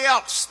somebody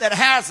else that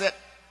has it.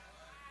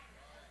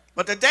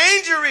 But the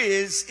danger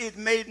is it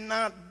may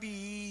not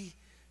be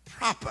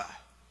proper.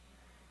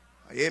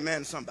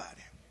 Amen,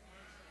 somebody.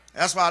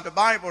 That's why the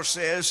Bible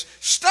says,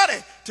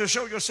 study to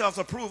show yourselves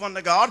approved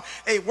unto God,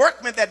 a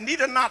workman that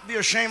needeth not be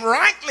ashamed,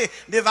 rightly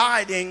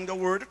dividing the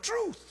word of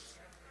truth.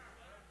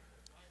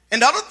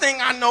 And the other thing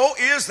I know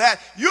is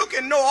that you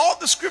can know all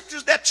the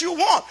scriptures that you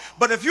want,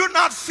 but if you're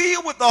not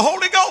filled with the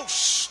Holy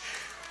Ghost,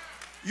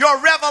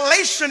 your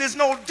revelation is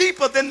no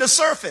deeper than the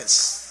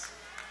surface.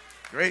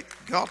 Great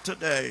God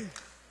today.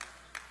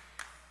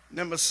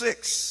 Number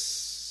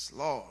 6,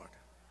 Lord.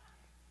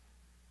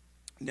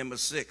 Number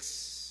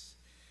 6,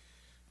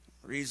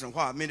 the reason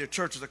why many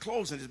churches are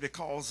closing is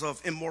because of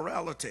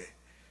immorality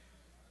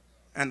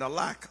and the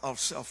lack of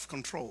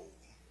self-control.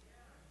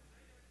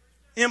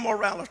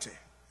 Immorality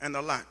and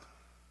the lack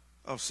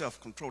of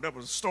self-control. There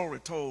was a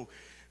story told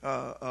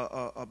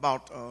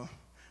about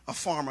a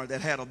farmer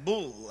that had a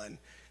bull, and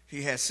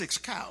he had 6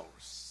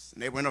 cows,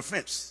 and they were in a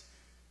fence.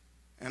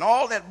 And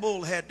all that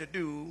bull had to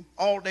do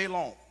all day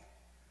long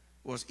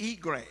was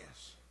eat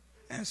grass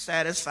and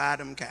satisfy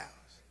them cows.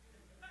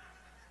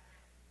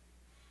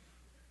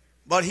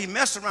 But he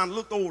messed around and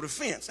looked over the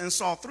fence and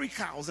saw 3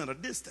 cows in a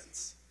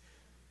distance.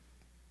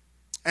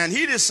 And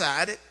he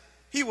decided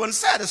he wasn't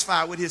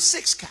satisfied with his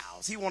 6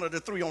 cows. He wanted the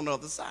 3 on the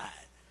other side.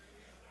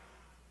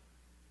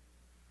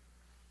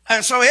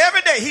 And so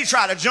every day he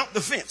tried to jump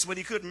the fence, but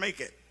he couldn't make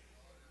it.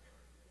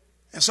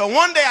 And so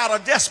one day, out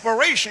of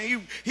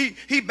desperation,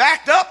 he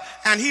backed up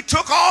and he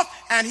took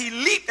off and he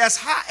leaped as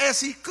high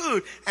as he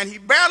could. And he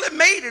barely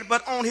made it,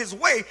 but on his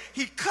way,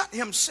 he cut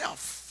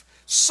himself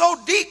so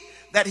deep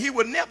that he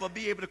would never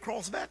be able to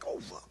cross back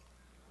over.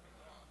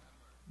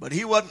 But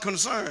he wasn't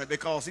concerned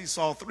because he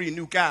saw 3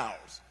 new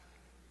cows.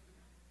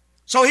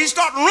 So he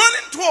started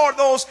running toward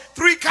those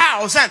 3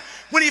 cows. And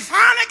when he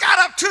finally got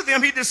up to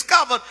them, he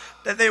discovered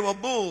that they were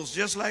bulls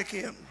just like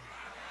him.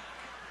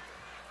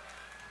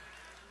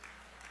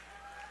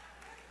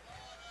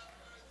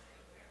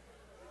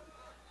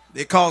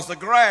 Because the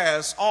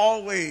grass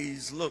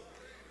always looked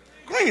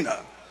greener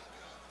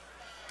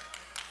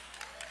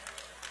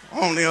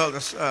on the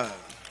other side.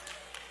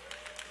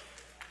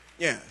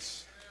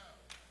 Yes.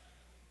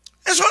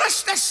 And so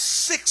that's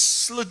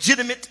 6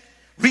 legitimate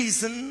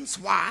reasons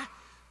why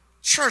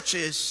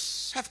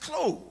churches have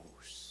closed.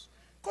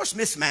 Of course,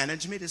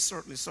 mismanagement is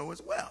certainly so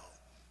as well.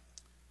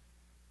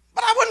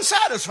 But I wasn't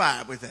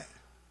satisfied with that.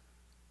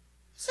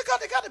 So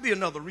there got to be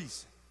another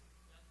reason.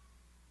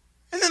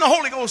 And then the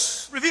Holy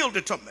Ghost revealed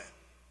it to me.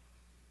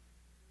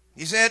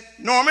 He said,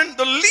 Norman,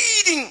 the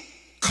leading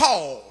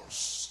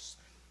cause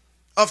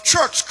of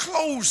church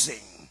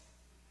closing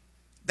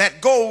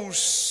that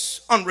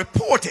goes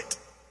unreported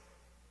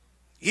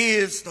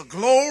is the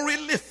glory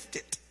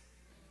lifted,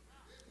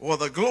 or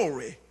the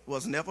glory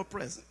was never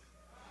present.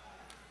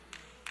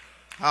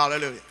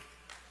 Hallelujah.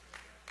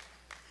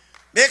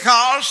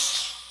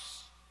 Because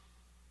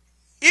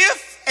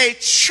if a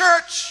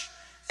church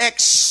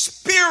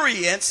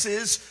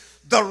experiences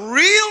the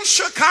real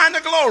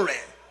Shekinah glory,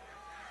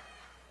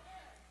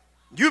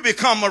 you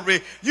become a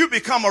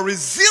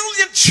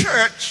resilient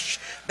church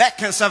that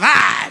can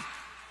survive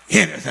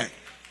anything.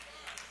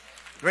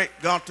 Great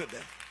God today.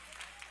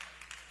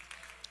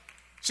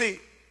 See,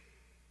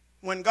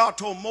 when God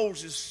told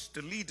Moses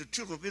to lead the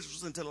children of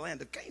Israel into the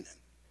land of Canaan,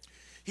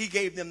 he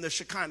gave them the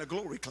Shekinah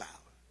glory cloud.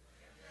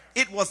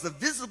 It was the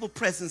visible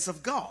presence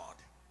of God.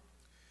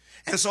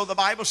 And so the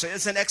Bible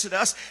says in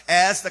Exodus,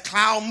 as the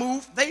cloud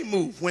moved, they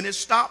moved. When it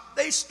stopped,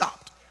 they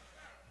stopped.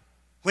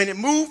 When it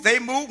moved, they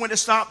moved. When it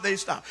stopped, they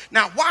stopped.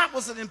 Now, why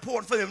was it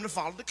important for them to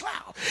follow the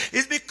cloud?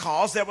 It's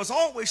because there was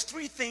always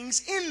 3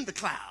 things in the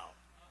cloud.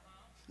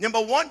 Number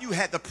 1, you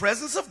had the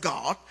presence of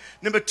God.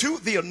 Number 2,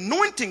 the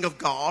anointing of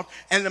God.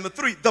 And number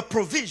 3, the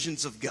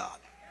provisions of God.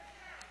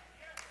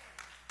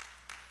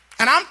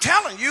 And I'm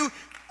telling you,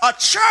 a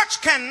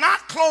church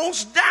cannot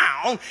close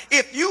down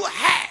if you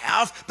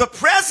have the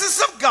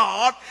presence of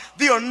God,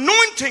 the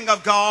anointing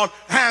of God,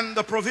 and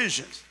the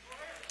provisions.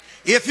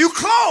 If you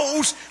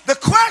close, the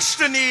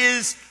question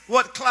is,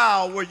 what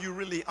cloud were you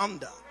really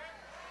under?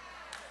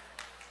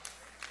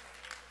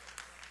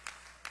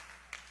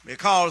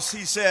 Because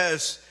he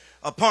says,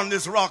 upon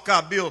this rock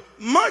I build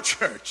my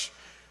church,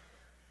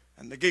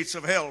 and the gates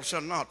of hell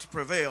shall not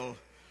prevail,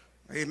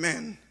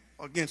 amen,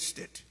 against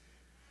it.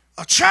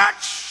 A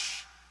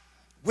church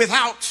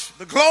without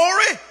the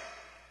glory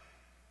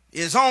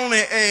is only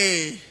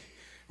a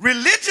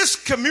religious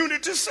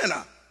community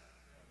center.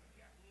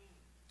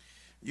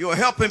 You are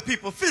helping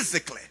people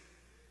physically,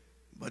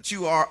 but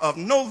you are of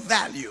no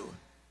value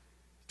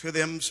to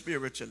them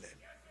spiritually.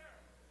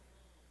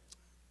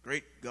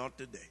 Great God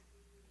today.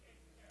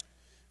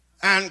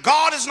 And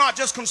God is not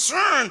just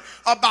concerned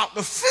about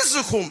the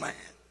physical man,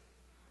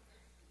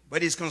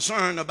 but he's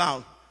concerned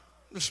about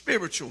the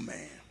spiritual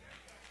man.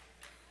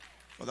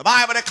 For the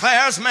Bible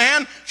declares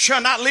man shall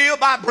not live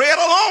by bread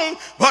alone,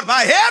 but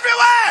by every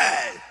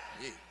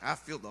word. I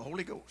feel the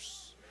Holy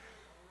Ghost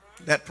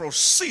that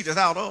proceedeth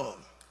out of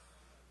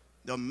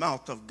the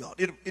mouth of God.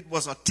 It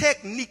was a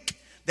technique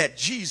that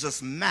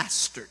Jesus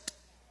mastered.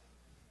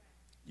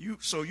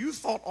 So you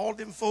thought all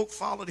them folk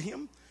followed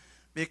him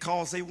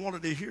because they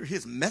wanted to hear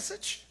his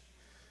message?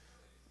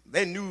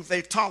 They knew if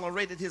they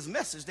tolerated his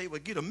message, they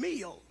would get a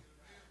meal.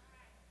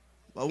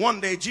 But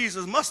one day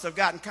Jesus must have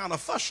gotten kind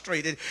of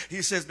frustrated.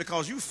 He says,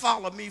 because you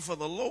follow me for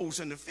the loaves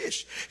and the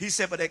fish. He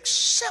said, but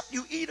except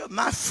you eat of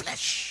my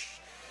flesh.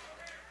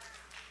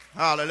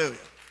 Hallelujah.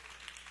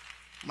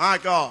 My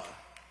God.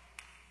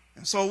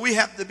 And so we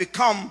have to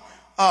become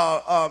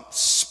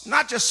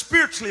not just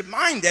spiritually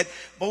minded,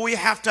 but we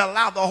have to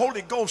allow the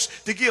Holy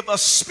Ghost to give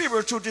us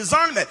spiritual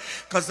discernment.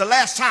 Because the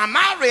last time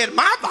I read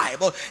my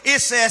Bible, it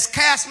says,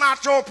 cast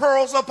not your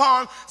pearls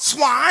upon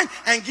swine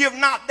and give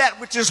not that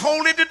which is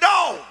holy to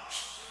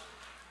dogs.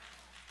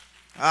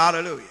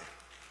 Hallelujah.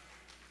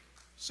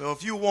 So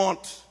if you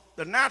want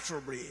the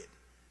natural bread,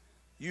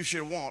 you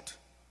should want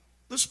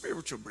the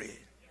spiritual bread.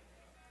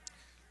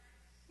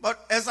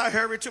 But as I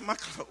hurry to my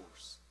close,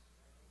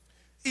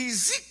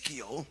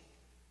 Ezekiel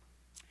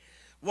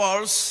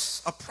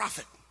was a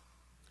prophet.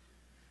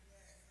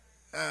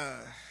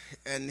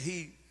 And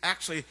he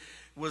actually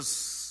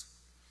was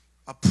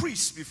a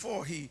priest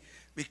before he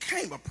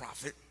became a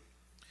prophet.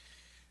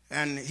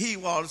 And he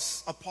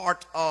was a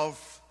part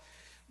of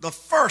the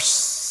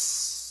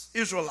first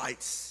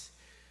Israelites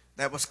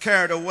that was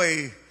carried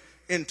away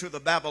into the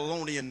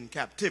Babylonian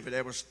captivity.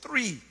 There was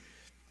 3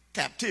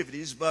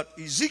 captivities, but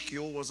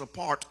Ezekiel was a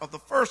part of the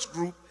first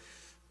group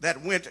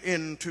that went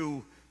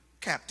into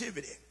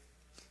captivity.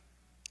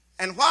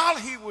 And while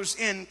he was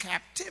in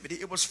captivity,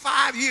 it was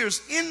 5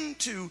 years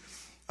into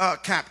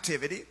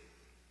captivity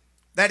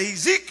that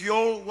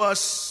Ezekiel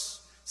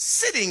was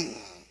sitting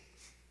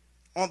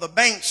on the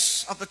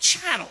banks of the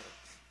channel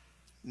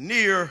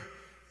near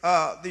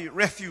the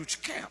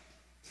refuge camp.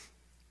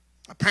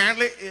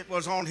 Apparently, it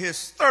was on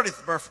his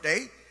 30th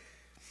birthday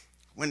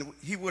when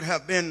he would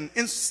have been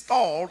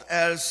installed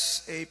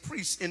as a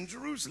priest in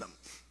Jerusalem.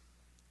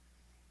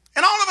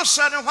 And all of a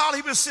sudden, while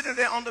he was sitting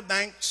there on the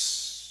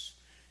banks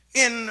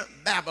in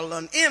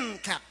Babylon, in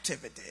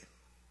captivity,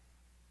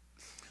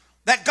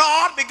 that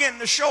God began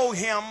to show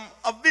him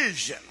a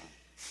vision.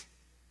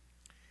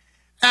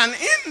 And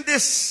in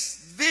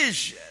this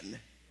vision,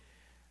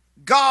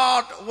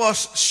 God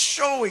was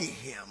showing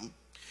him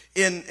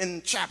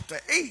in chapter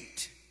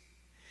 8,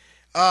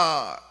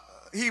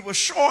 he was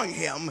showing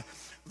him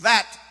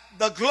that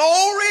the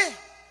glory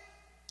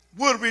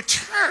would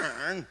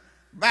return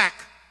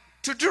back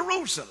to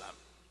Jerusalem.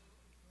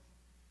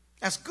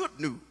 That's good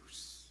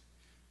news.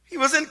 He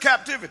was in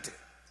captivity,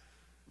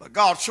 but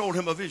God showed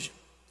him a vision.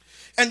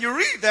 And you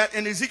read that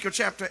in Ezekiel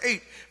chapter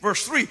 8,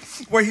 verse 3,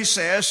 where he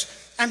says,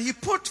 and he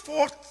put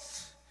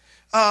forth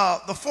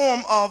the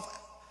form of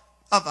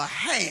a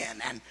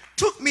hand and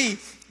took me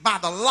by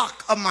the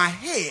lock of my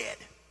head.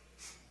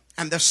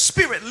 And the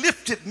Spirit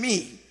lifted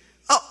me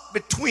up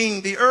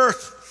between the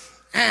earth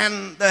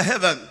and the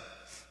heaven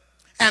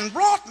and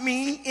brought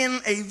me in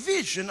a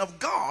vision of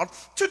God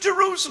to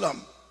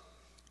Jerusalem,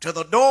 to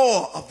the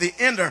door of the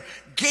inner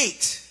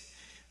gate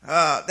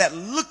that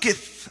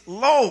looketh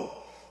low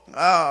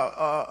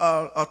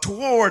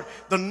toward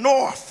the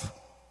north,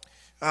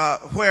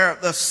 where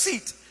the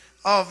seat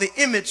of the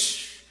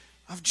image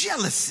of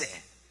jealousy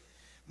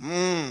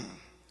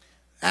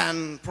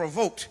and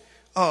provoked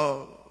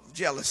of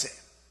jealousy.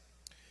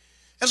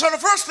 And so the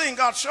first thing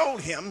God showed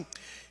him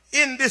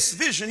in this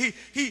vision,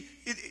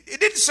 it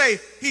didn't say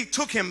he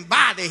took him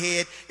by the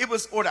head, it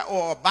was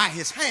or by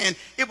his hand,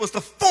 it was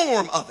the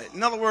form of it.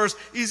 In other words,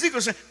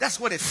 Ezekiel said that's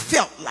what it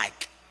felt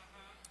like.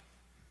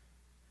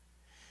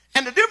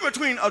 And the difference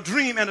between a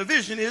dream and a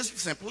vision is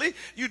simply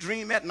you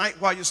dream at night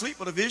while you sleep,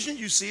 but a vision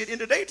you see it in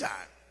the daytime.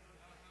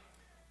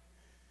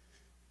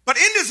 But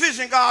in this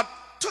vision, God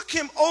took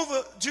him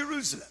over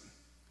Jerusalem.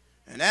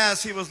 And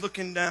as he was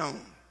looking down,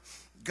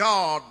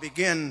 God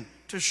began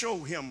to show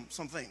him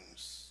some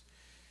things.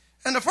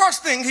 And the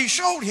first thing he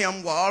showed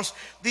him was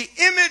the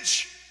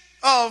image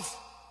of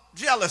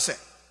jealousy.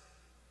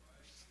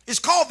 It's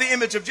called the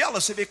image of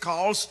jealousy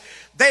because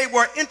they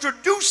were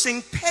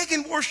introducing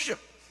pagan worship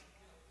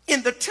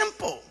in the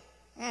temple.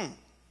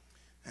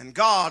 And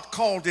God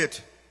called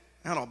it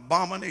an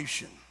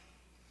abomination.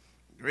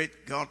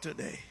 Great God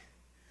today.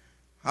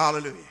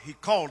 Hallelujah. He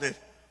called it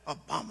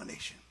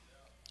abomination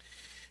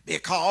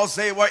because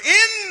they were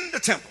in the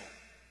temple,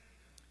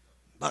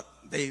 but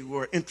they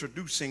were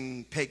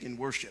introducing pagan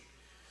worship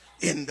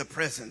in the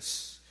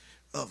presence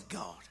of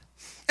God.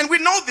 And we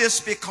know this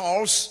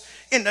because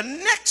in the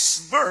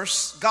next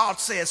verse, God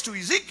says to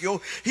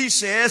Ezekiel, he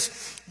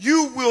says,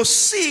 you will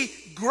see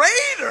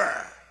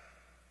greater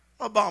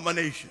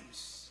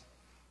abominations.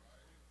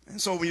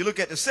 And so when you look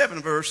at the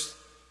 7th verse,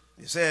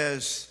 it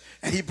says,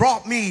 and he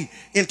brought me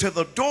into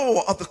the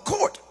door of the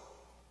court.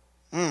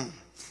 And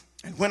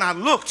when I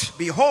looked,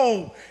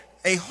 behold,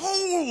 a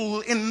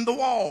hole in the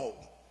wall.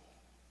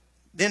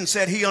 Then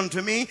said he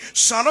unto me,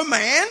 Son of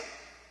man,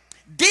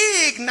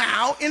 dig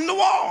now in the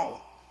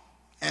wall.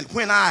 And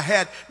when I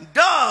had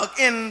dug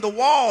in the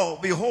wall,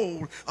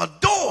 behold, a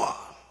door.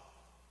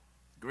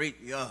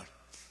 Great God.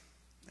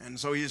 And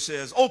so he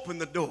says, open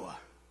the door.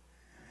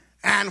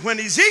 And when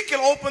Ezekiel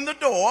opened the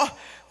door,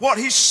 what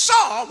he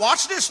saw,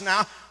 watch this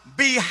now,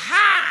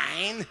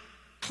 behind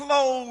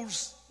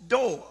closed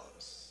doors.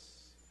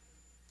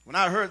 When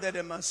I heard that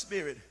in my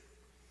spirit,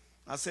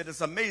 I said,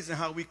 it's amazing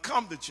how we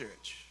come to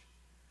church,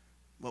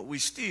 but we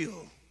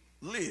still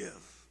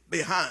live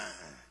behind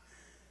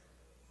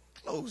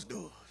closed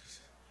doors.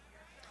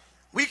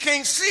 We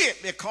can't see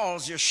it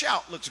because your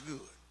shout looks good.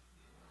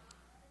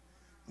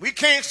 We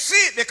can't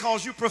see it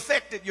because you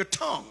perfected your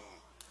tongue.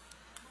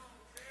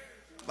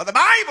 But the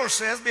Bible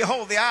says,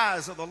 behold, the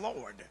eyes of the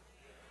Lord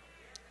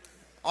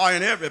are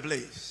in every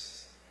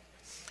place.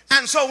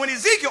 And so when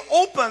Ezekiel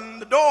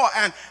opened the door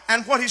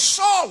and what he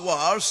saw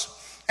was,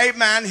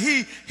 amen,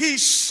 he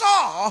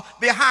saw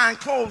behind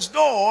closed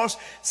doors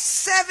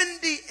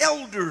 70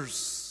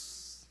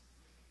 elders.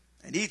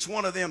 And each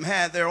one of them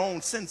had their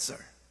own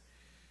censer.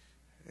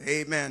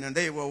 Amen. And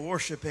they were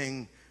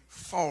worshiping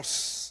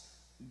false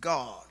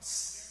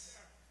gods.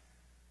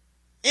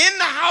 In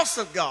the house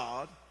of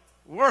God,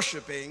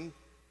 worshiping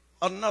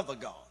another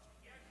God.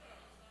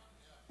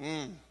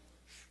 In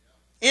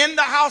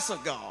the house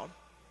of God,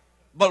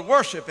 but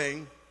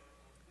worshiping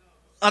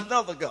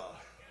another God.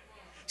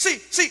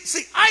 See,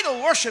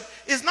 idol worship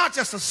is not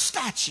just a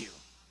statue.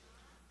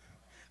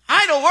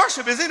 Idol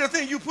worship is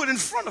anything you put in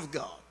front of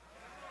God.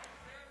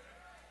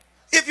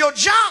 If your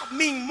job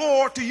means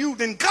more to you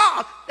than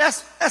God,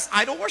 that's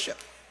idol worship.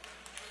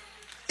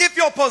 if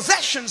your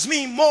possessions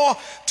mean more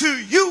to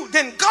you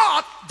than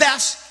God,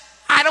 that's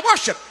idol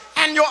worship.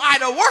 And your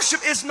idol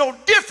worship is no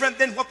different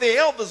than what the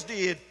elders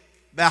did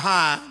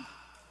behind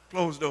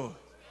closed doors.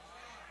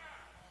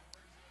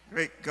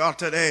 Great God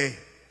today.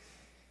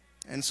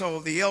 And so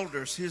the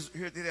elders,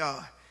 here they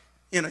are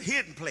in a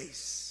hidden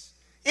place.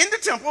 In the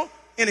temple,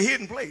 in a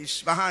hidden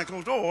place behind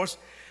closed doors.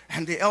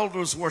 And the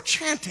elders were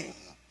chanting.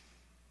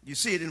 You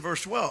see it in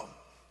verse 12.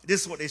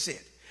 This is what they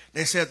said.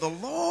 They said, the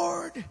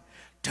Lord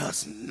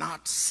does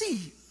not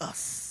see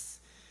us.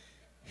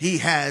 He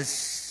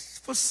has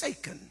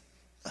forsaken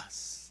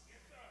us.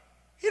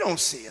 He don't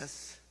see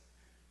us.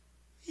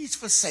 He's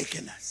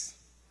forsaken us.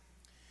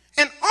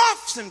 And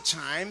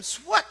oftentimes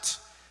what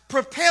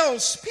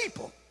propels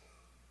people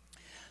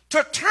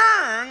to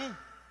turn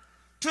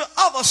to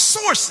other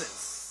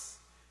sources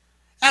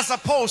as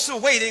opposed to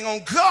waiting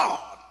on God,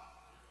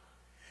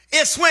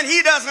 it's when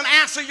he doesn't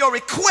answer your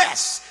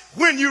request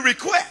when you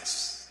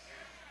request.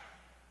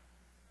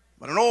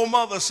 But an old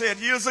mother said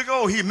years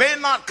ago, he may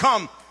not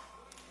come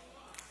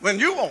when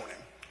you want him,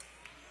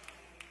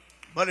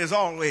 but is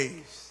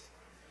always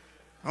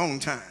on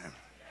time.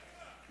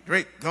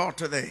 Great God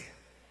today.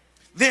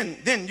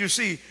 Then you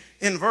see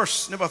in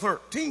verse number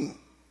 13,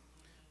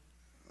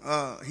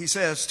 he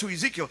says to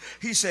Ezekiel,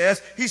 he said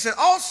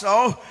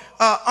also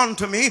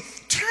unto me,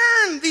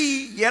 turn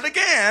thee yet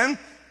again,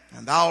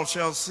 and thou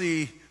shalt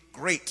see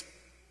great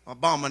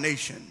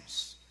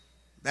abominations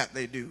that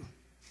they do.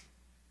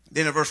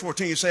 Then in verse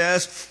 14 he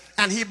says,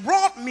 and he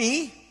brought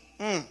me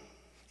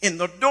in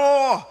the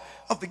door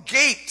of the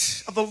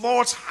gate of the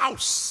Lord's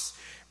house,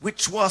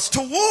 which was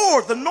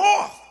toward the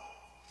north.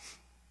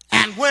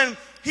 And when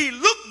he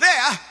looked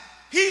there,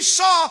 he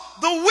saw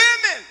the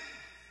women.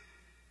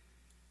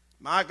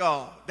 My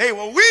God, they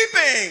were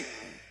weeping.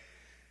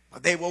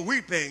 But they were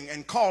weeping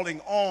and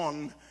calling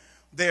on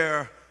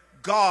their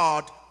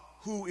God,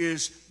 who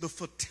is the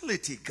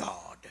fertility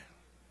God.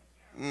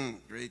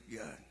 Great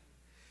God.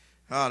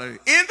 Hallelujah.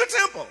 In the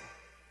temple,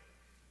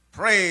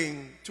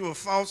 praying to a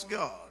false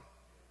God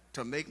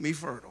to make me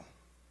fertile.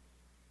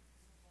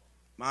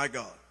 My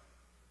God.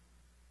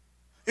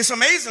 It's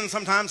amazing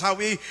sometimes how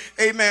we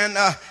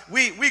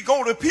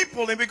go to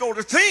people and we go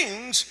to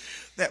things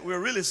that we're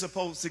really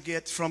supposed to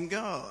get from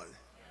God.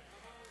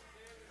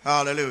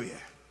 Hallelujah.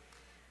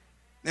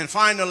 And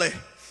finally,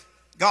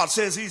 God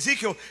says,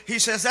 Ezekiel, he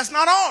says, that's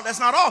not all. That's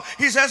not all.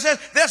 He says,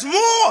 there's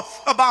more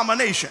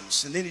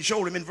abominations. And then he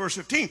showed him in verse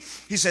 15.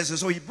 He says, and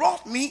so he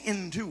brought me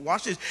into,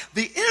 watch this,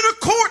 the inner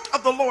court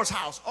of the Lord's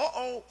house.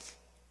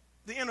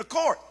 The inner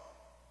court.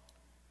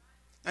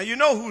 Now you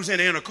know who's in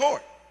the inner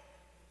court.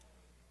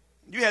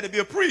 You had to be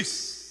a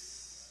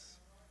priest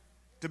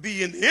to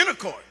be in the inner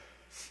court.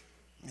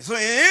 So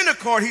in the inner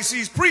court, he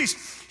sees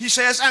priests. He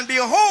says, and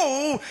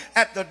behold,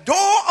 at the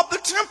door of the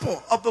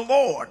temple of the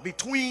Lord,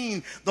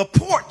 between the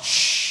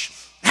porch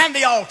and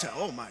the altar.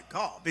 Oh my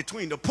God,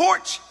 between the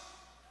porch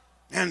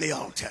and the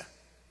altar.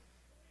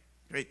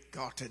 Great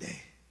God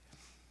today.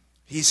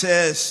 He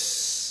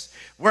says,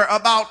 were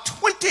about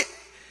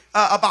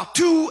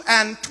 2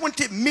 and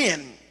 20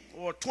 men,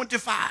 or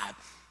 25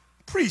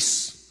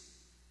 priests.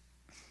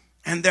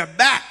 And their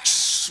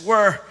backs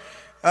were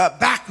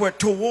backward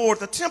toward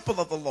the temple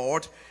of the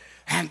Lord,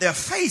 and their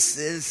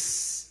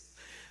faces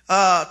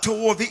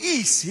toward the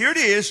east. Here it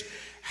is.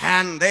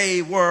 And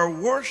they were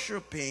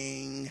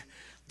worshiping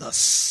the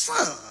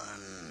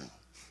sun.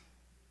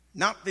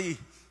 Not the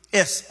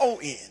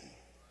S-O-N,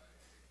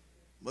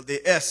 but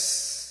the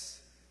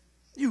S-U-N.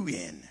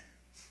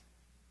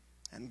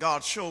 And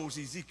God shows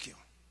Ezekiel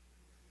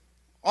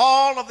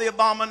all of the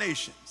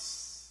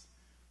abominations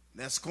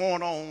that's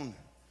going on.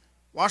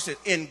 Watch it,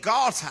 in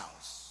God's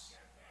house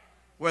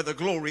where the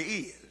glory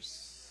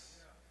is.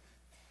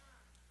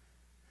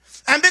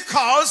 And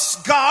because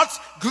God's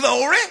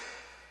glory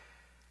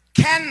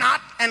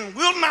cannot and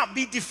will not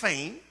be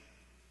defamed,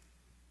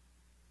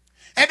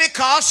 and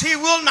because he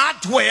will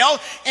not dwell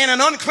in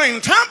an unclean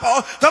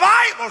temple, the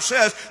Bible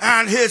says,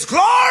 and his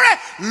glory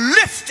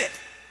lifted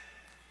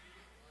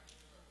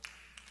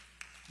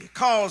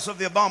because of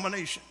the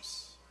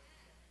abominations.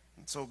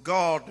 And so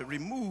God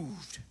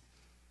removed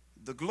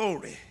the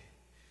glory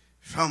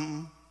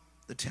from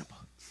the temple.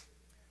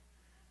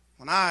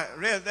 When I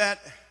read that,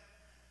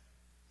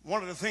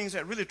 one of the things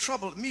that really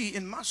troubled me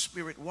in my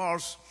spirit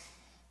was,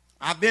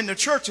 I've been to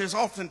churches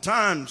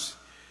oftentimes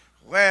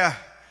where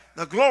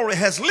the glory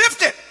has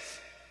lifted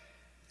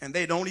and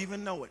they don't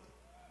even know it.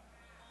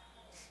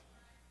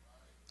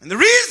 And the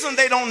reason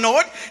they don't know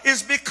it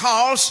is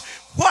because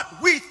what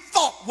we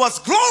thought was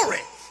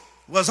glory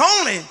was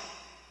only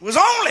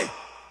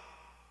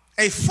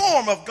a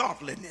form of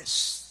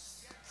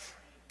godliness,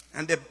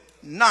 and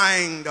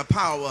denying the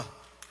power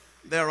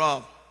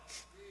thereof.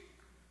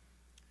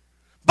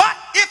 But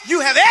if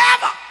you have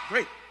ever,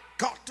 great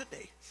God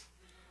today,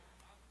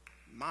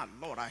 my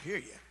Lord, I hear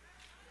you.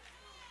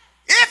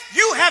 If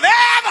you have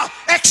ever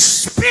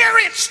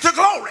experienced the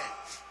glory,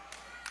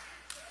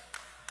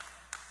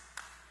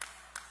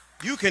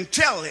 you can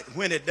tell it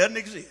when it doesn't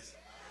exist.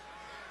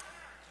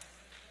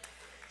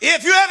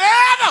 If you have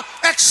ever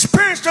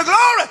experienced the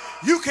glory,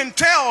 you can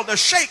tell the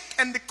shake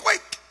and the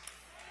quake.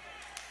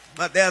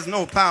 But there's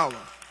no power.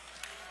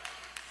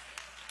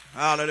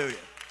 Hallelujah.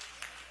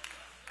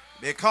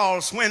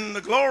 Because when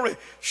the glory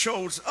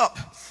shows up,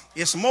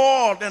 it's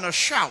more than a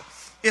shout.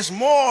 It's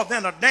more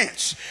than a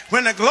dance.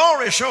 When the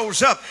glory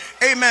shows up,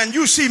 amen,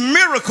 you see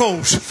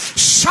miracles,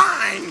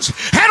 signs,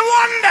 and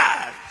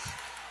wonders.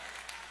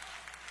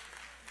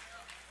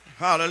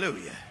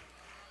 Hallelujah.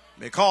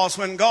 Because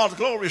when God's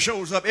glory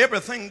shows up,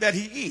 everything that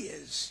he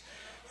is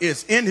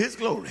in his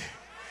glory.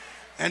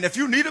 And if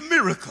you need a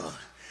miracle,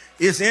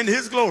 it's in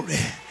his glory.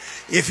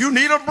 If you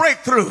need a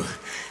breakthrough,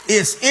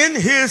 it's in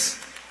his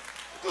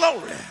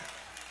glory.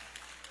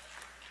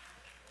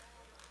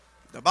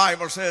 The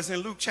Bible says in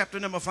Luke chapter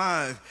number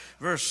 5,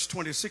 verse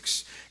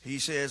 26, he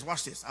says,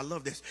 watch this, I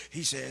love this.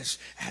 He says,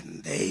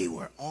 and they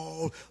were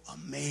all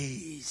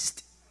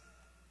amazed.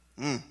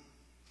 And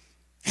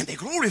they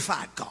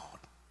glorified God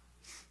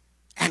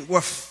and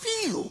were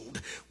filled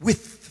with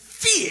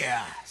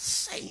fear,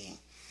 saying,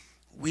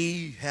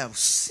 we have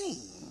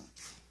seen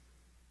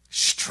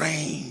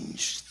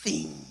strange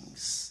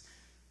things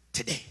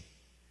today.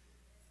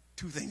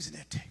 Two things in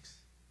that text.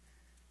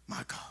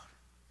 My God.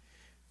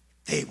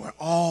 They were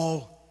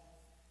all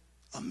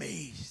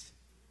amazed.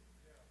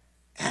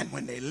 And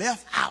when they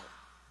left out,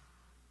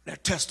 their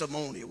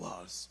testimony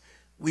was,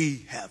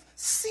 we have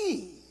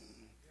seen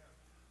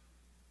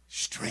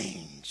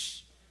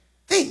strange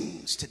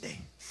things today.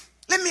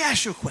 Let me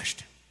ask you a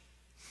question.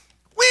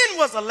 When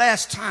was the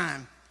last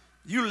time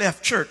you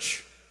left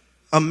church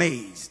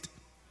amazed?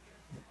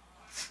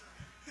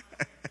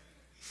 I'm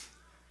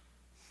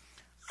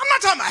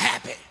not talking about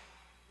happy.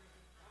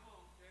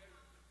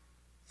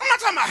 I'm not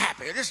talking about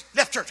happy. I just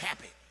left church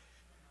happy.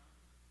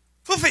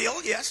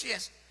 Fulfilled,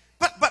 yes.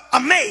 But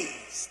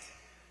amazed.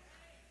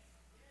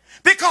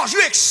 Because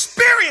you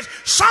experienced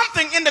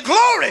something in the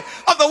glory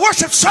of the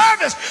worship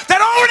service that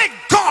only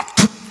God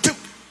could do.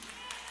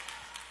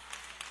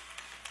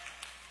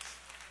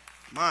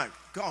 My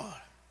God.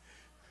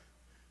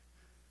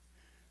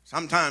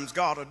 Sometimes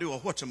God will do a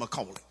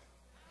whatchamacallit.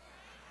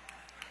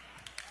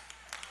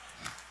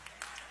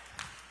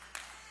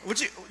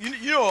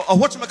 You know a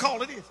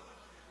whatchamacallit is?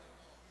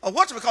 A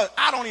whatchamacallit,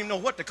 I don't even know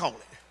what to call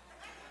it.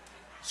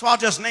 So I'll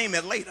just name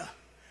it later.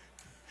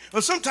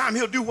 But sometimes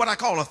he'll do what I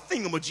call a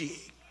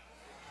thingamajig.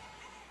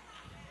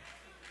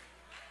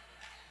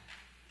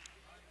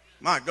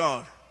 My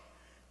God.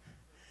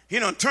 He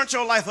done turned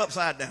your life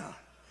upside down.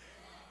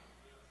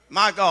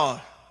 My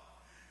God.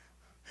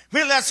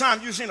 When last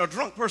time you seen a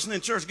drunk person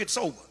in church get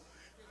sober?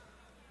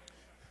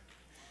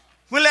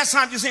 When last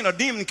time you seen a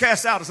demon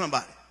cast out of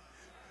somebody?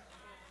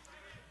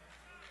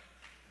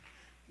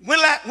 When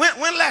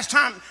last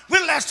time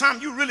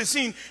you really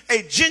seen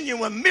a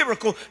genuine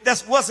miracle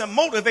that wasn't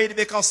motivated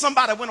because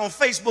somebody went on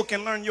Facebook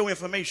and learned your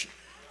information?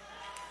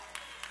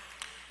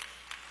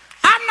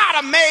 I'm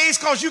not amazed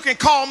because you can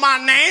call my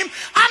name.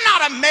 I'm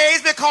not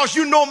amazed because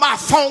you know my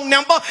phone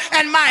number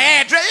and my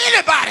address.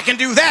 Anybody can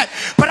do that.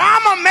 But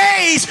I'm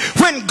amazed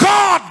when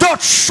God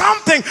does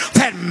something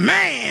that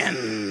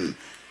man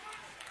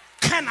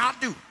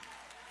cannot do.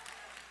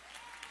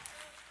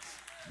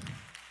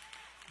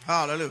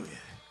 Hallelujah.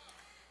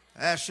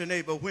 Ask your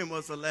neighbor, when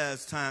was the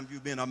last time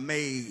you've been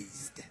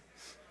amazed?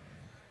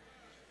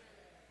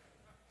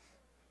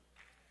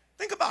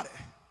 Think about it.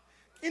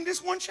 In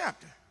this one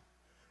chapter,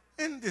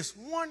 we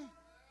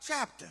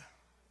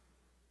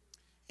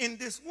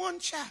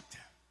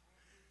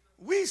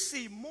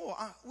see more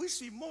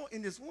in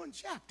this one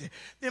chapter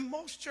than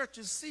most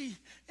churches see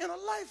in a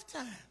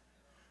lifetime.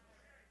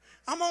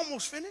 I'm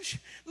almost finished.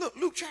 Look,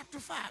 Luke chapter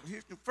 5.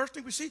 Here's the first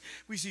thing we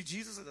see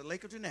Jesus at the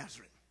lake of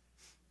Gennesaret.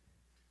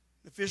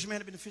 The fishermen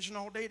had been fishing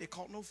all day. They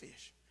caught no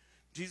fish.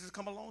 Jesus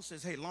come along and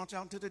says, hey, launch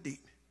out into the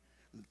deep.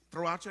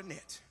 Throw out your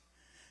nets.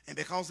 And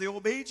because they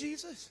obeyed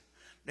Jesus,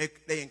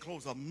 they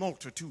enclosed a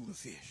multitude of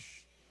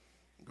fish.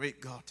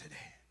 Great God today.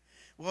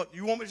 Well,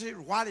 you want me to tell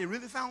you why they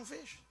really found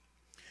fish?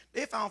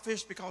 They found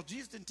fish because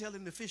Jesus didn't tell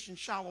them to fish in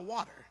shallow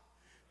water.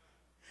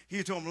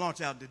 He told them to launch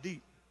out in the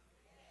deep.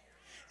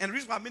 And the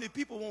reason why many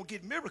people won't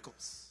get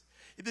miracles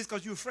is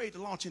because you're afraid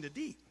to launch in the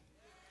deep.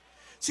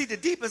 See, the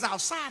deep is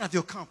outside of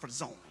your comfort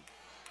zone.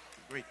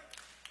 Great.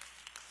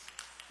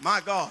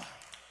 My God.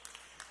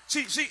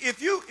 See,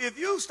 if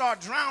you start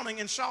drowning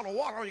in shallow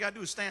water, all you got to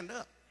do is stand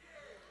up.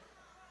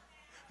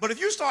 But if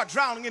you start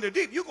drowning in the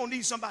deep, you're going to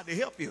need somebody to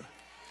help you.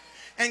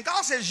 And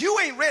God says you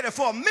ain't ready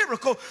for a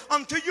miracle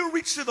until you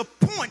reach to the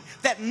point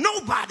that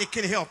nobody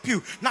can help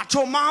you. Not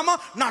your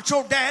mama, not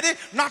your daddy,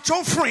 not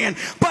your friend,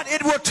 but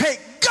it will take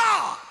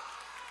God.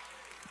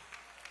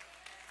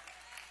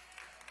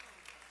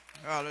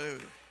 Hallelujah.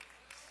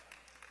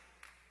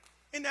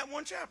 In that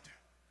one chapter,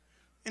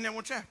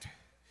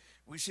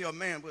 we see a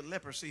man with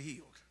leprosy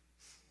healed.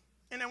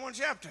 In that one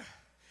chapter,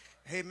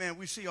 amen,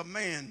 we see a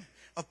man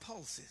of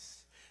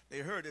pulses. They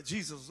heard that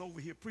Jesus was over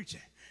here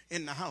preaching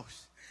in the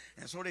house.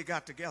 And so they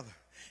got together.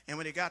 And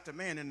when they got the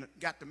man,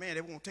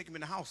 they won't take him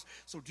in the house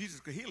so Jesus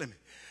could heal him.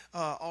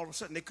 All of a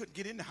sudden, they couldn't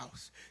get in the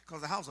house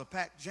because the house was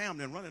packed,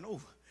 jammed, and running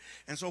over.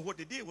 And so what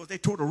they did was they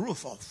tore the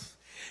roof off,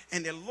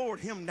 and they lowered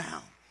him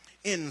down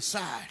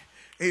inside,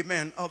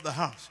 amen, of the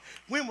house.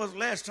 When was the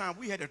last time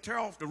we had to tear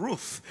off the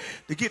roof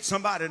to get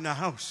somebody in the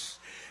house,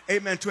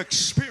 amen, to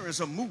experience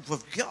a move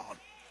of God?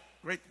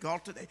 Great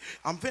God today.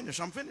 I'm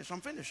finished.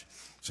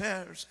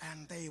 Says,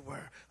 and they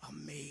were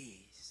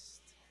amazed.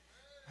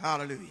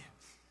 Hallelujah.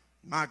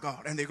 My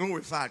God. And they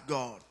glorified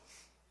God.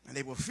 And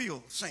they were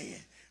filled,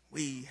 saying,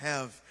 we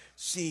have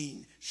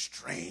seen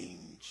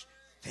strange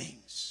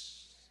things.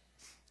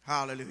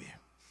 Hallelujah.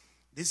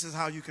 This is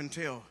how you can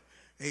tell,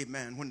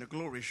 amen, when the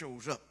glory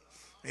shows up.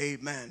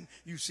 Amen.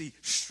 You see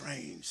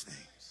strange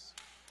things.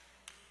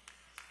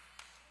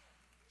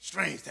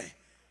 Strange things.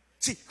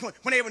 See,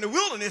 when they were in the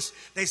wilderness,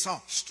 they saw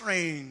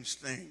strange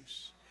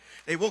things.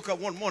 They woke up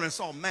one morning and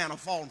saw manna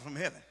falling from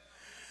heaven.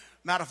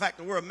 Matter of fact,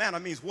 the word manna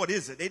means what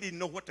is it? They didn't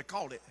know what to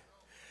call it.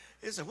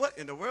 They said, what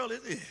in the world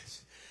is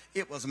this?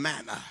 It was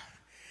manna.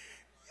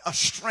 A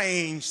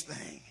strange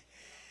thing.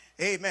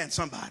 Amen,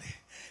 somebody.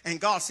 And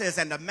God says,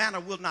 and the manna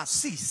will not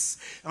cease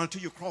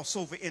until you cross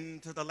over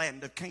into the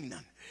land of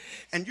Canaan.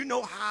 And you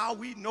know how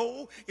we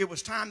know it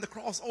was time to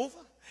cross over?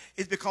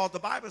 It's because the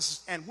Bible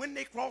says, and when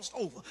they crossed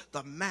over,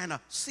 the manna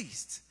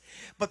ceased.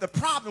 But the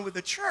problem with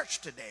the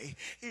church today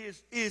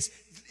is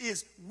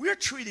we're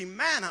treating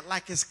manna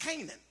like it's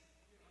Canaan.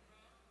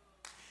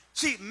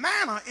 See,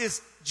 manna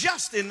is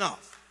just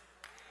enough.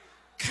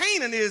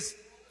 Canaan is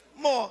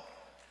more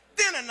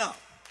than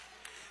enough.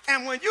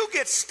 And when you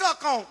get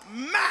stuck on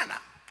manna,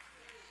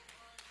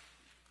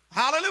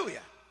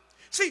 hallelujah.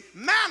 See,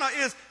 manna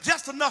is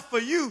just enough for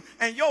you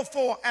and your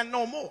four and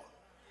no more.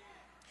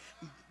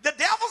 The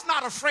devil's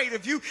not afraid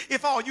of you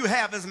if all you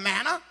have is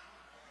manna.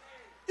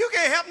 You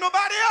can't help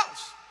nobody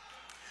else.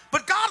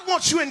 But God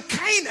wants you in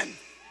Canaan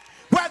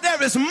where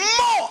there is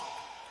more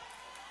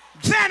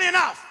than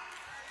enough.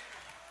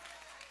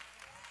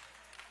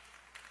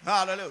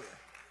 Hallelujah.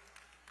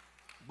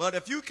 But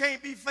if you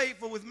can't be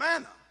faithful with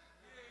manna,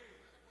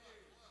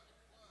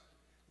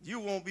 you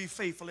won't be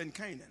faithful in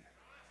Canaan.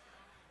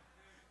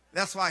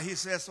 That's why he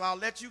says, so I'll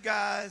let you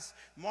guys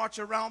march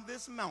around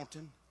this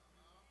mountain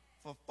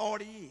for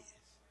 40 years.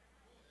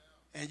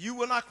 And you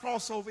will not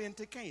cross over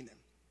into Canaan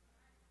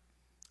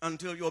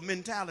until your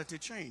mentality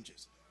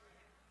changes.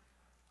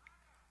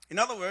 In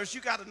other words, you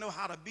got to know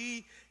how to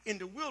be in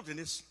the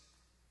wilderness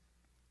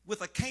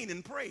with a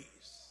Canaan praise.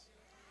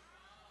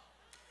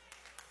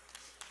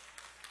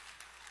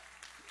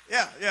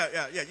 Yeah.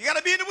 You got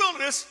to be in the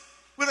wilderness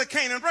with a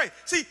Canaan praise.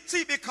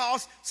 See,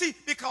 because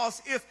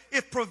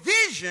if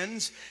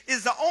provisions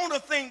is the only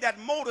thing that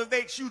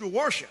motivates you to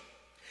worship,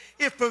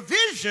 if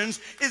provisions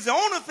is the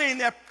only thing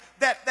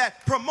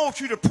that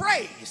promotes you to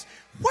praise,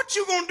 what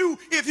you gonna do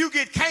if you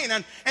get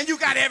Canaan and you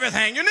got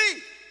everything you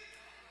need?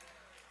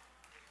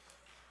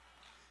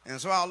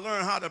 And so I'll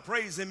learn how to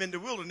praise him in the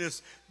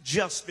wilderness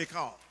just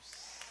because.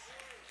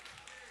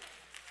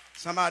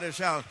 Somebody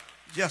shout,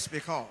 just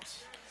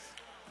because.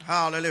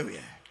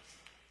 Hallelujah.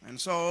 And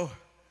so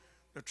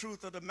the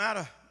truth of the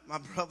matter, my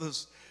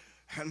brothers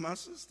and my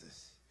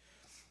sisters,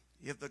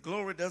 if the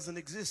glory doesn't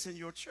exist in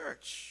your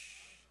church,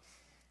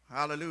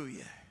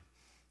 hallelujah,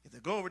 if the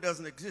glory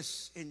doesn't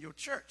exist in your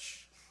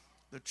church,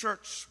 the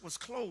church was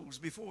closed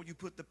before you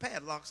put the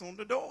padlocks on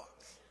the door.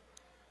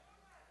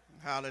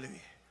 Hallelujah.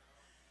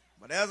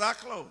 But as I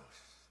close,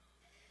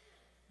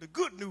 the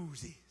good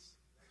news is,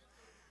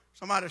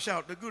 somebody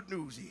shout, the good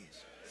news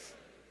is.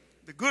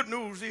 The good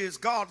news is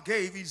God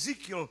gave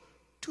Ezekiel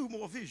 2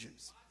 more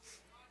visions.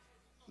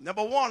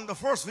 Number one, the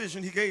first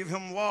vision he gave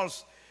him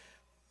was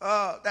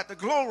that the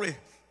glory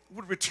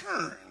would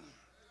return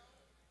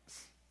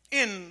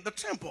in the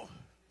temple.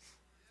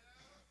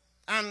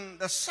 And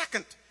the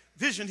second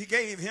vision he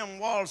gave him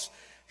was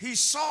he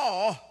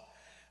saw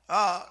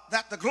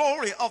that the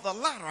glory of the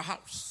latter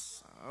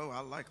house, oh, I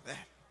like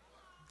that,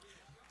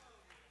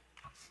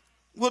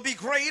 will be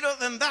greater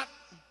than that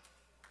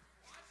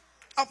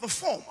of the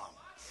former.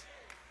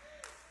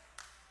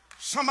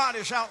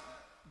 Somebody shout,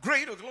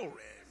 greater glory.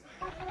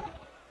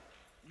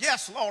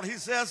 Yes, Lord, he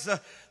says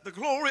the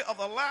glory of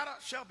the latter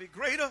shall be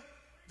greater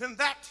than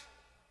that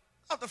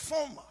of the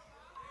former.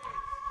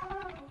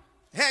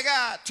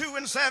 Haggai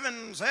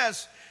 2:7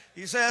 says,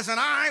 he says, and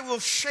I will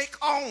shake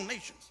all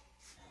nations.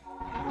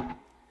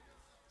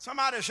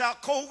 Somebody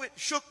shout, COVID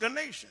shook the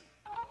nation.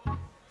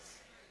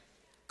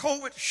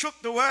 COVID shook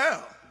the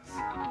world.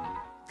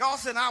 God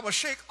said, I will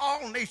shake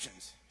all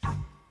nations,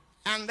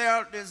 and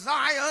their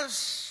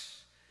desires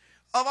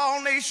of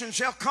all nations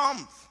shall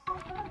come.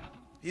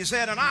 He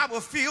said, and I will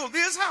fill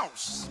this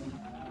house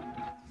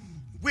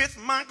with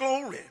my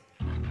glory,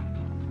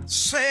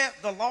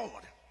 saith the Lord.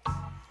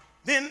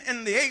 Then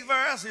in the 8th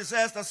verse, he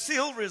says, the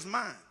silver is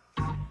mine,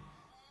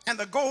 and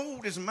the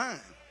gold is mine,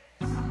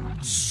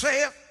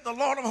 saith the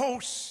Lord of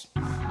hosts.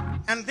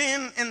 And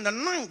then in the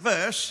 9th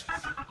verse,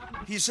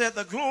 he said,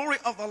 the glory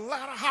of the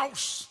latter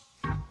house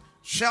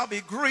shall be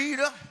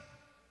greater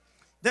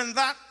than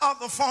that of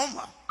the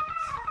former.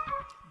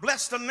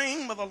 Bless the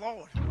name of the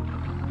Lord.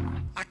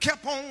 I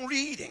kept on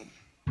reading,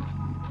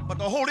 but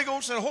the Holy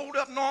Ghost said, hold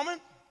up, Norman.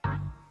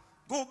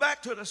 Go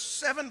back to the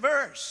 7th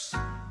verse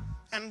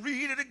and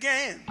read it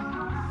again.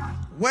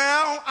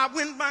 Well, I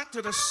went back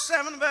to the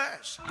 7th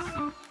verse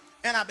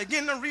and I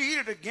began to read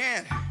it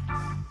again.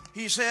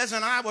 He says,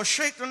 and I will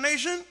shake the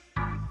nation,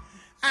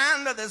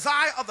 and the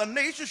desire of the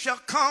nation shall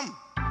come,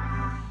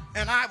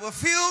 and I will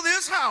fill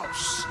this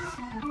house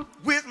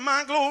with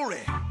my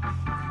glory.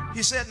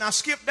 He said, now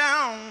skip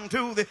down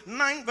to the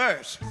 9th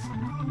verse.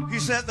 He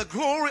said, the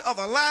glory of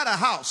the latter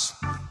house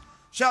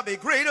shall be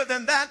greater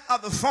than that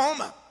of the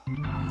former.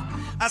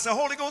 I said,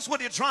 Holy Ghost, what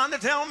are you trying to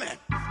tell me?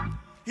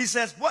 He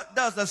says, what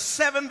does the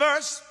 7th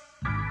verse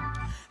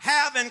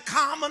have in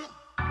common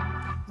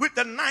with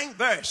the 9th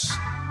verse?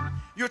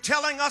 You're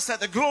telling us that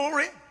the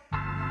glory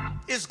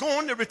is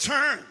going to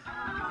return.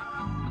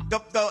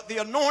 The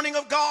anointing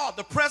of God,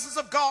 the presence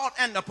of God,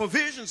 and the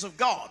provisions of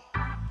God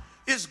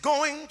is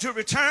going to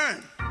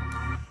return.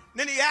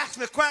 Then he asked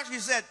me a question. He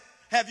said,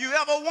 have you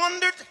ever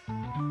wondered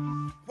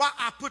why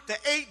I put the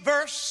 8th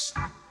verse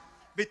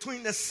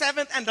between the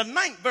 7th and the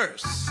 9th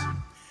verse?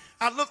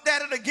 I looked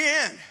at it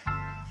again,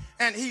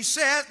 and he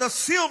said, the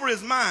silver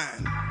is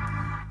mine,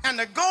 and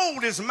the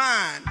gold is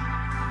mine,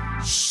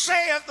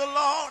 saith the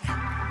Lord.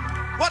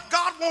 What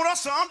God wants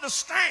us to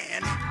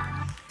understand,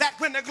 that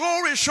when the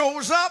glory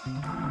shows up,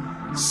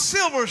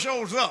 silver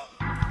shows up,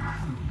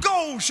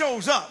 gold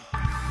shows up.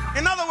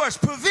 In other words,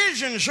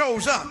 provision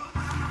shows up.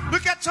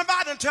 Look at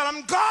somebody and tell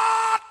them,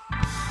 God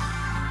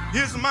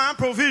is my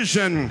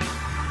provision.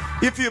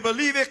 If you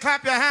believe it,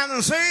 clap your hands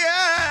and say,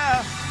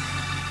 yeah.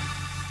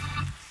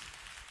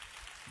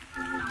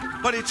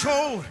 But he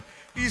told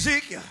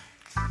Ezekiel,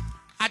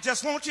 I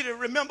just want you to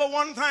remember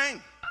one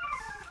thing.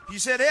 He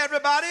said,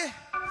 everybody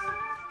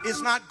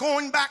is not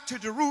going back to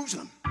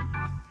Jerusalem.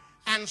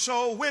 And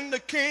so when the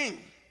king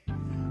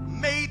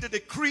made the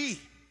decree,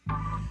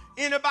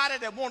 anybody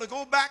that want to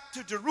go back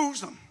to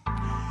Jerusalem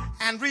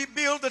and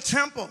rebuild the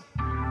temple,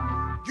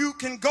 you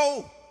can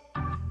go.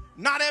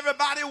 Not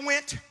everybody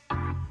went,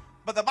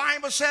 but the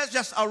Bible says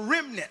just a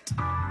remnant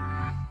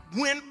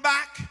went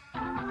back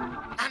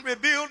and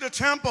rebuilt the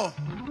temple.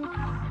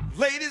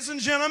 Ladies and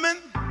gentlemen,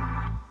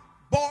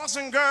 boys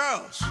and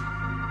girls,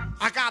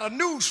 I got a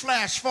news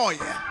flash for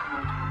you.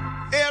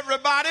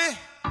 Everybody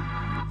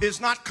is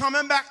not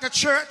coming back to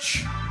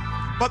church,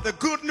 but the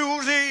good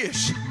news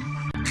is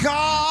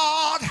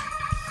God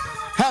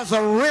has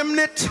a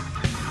remnant.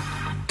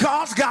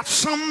 God's got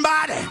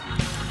somebody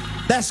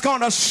that's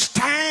going to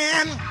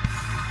stand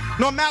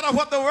no matter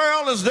what the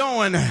world is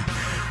doing,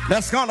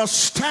 that's going to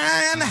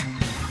stand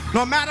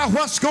no matter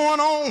what's going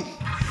on.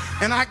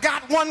 And I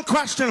got one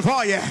question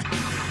for you.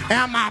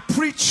 Am I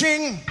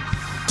preaching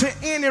to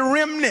any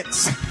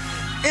remnants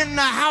in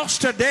the house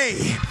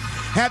today?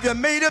 Have you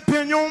made up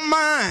in your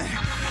mind?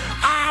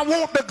 I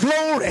want the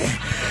glory.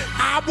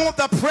 I want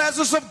the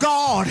presence of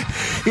God.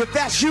 If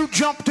that's you,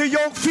 jump to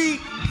your feet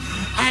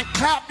and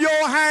clap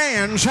your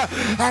hands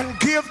and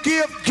give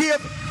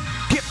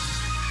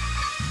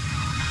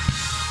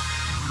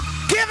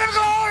him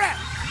glory.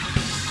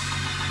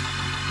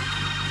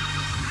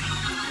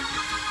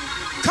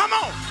 Come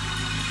on.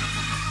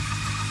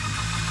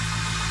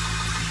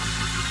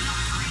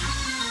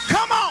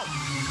 Come on.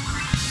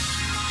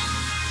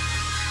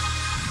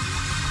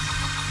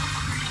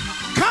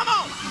 Come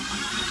on.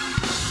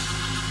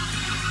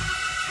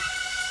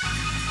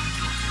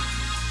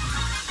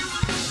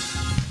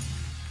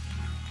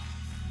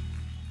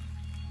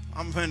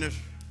 I'm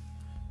finished.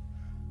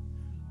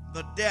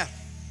 The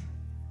death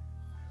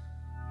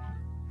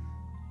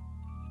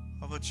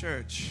of a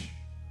church.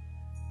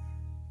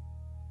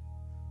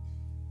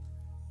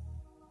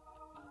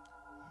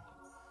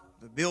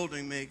 The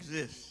building may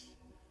exist.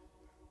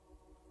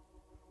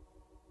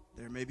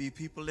 There may be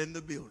people in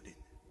the building.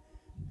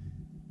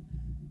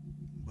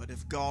 But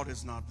if God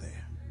is not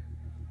there,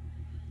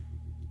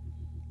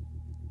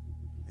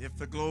 if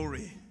the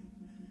glory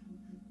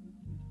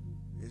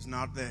is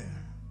not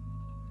there,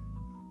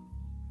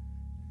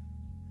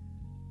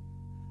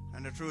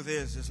 and the truth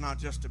is, it's not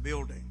just a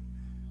building,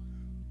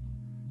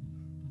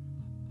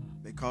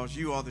 because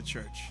you are the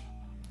church.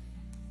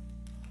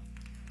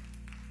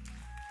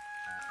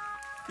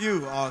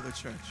 You are the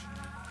church.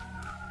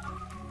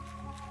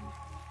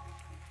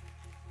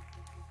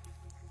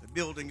 The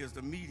building is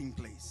the meeting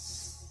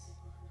place.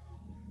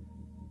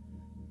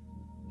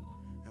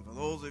 And for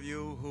those of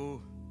you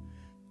who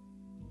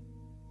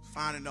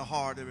find it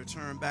hard to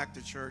return back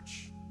to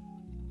church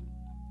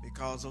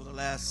because of the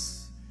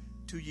last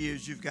 2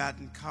 years you've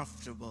gotten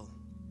comfortable.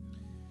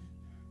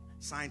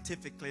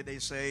 Scientifically, they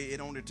say it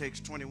only takes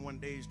 21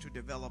 days to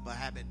develop a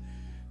habit.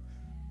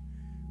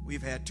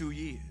 We've had 2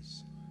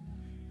 years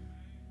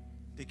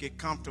to get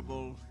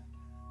comfortable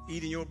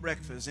eating your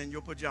breakfast in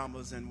your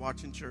pajamas and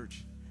watching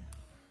church.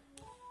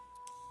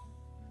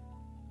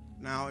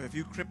 Now, if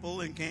you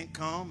cripple and can't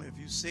come, if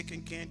you're sick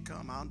and can't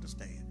come, I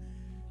understand.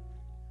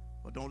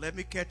 But don't let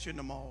me catch you in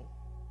the mall.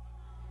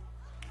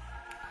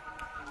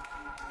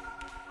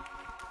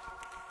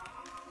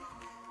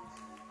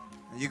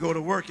 And you go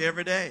to work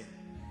every day.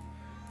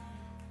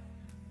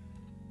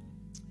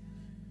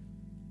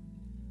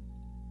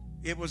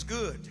 It was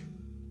good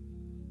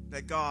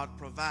that God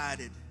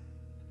provided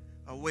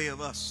a way of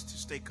us to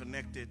stay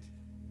connected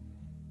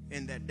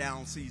in that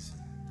down season.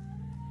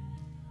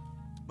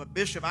 But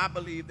Bishop, I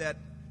believe that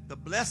the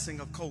blessing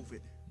of COVID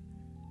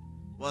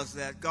was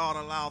that God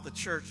allowed the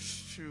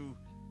church to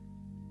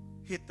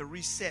hit the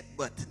reset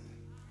button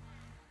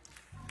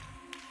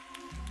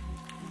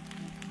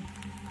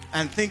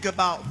and think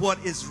about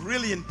what is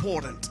really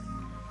important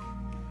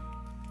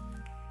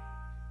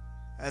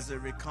as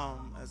it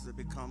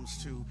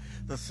becomes to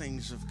the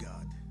things of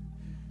God.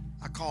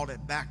 I call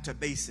it back to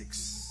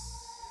basics.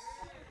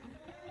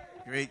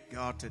 Great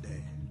God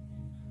today.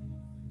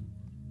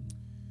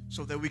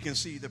 So that we can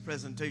see the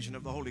presentation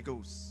of the Holy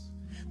Ghost.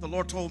 The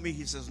Lord told me,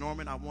 he says,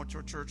 Norman, I want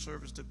your church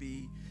service to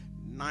be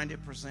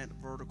 90%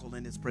 vertical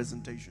in its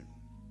presentation.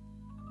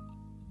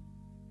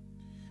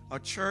 A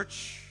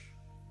church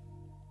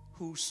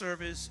whose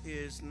service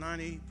is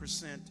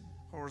 90%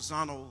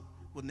 horizontal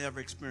will never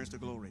experience the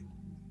glory.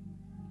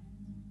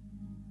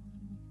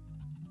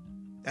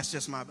 That's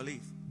just my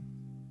belief.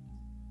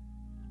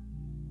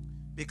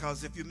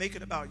 Because if you make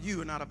it about you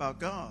and not about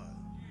God,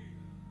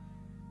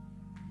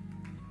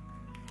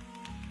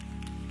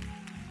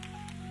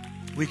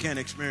 we can't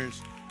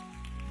experience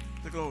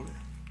the glory.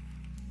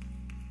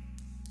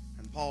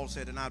 And Paul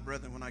said, and I,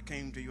 brethren, when I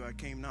came to you, I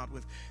came not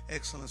with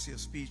excellency of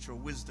speech or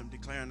wisdom,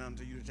 declaring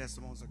unto you the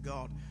testimonies of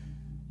God.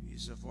 He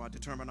said, for I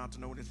determined not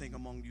to know anything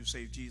among you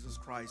save Jesus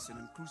Christ and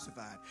him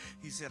crucified.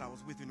 He said, I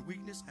was with in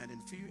weakness and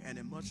in fear and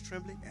in much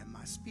trembling, and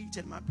my speech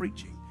and my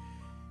preaching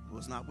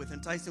was not with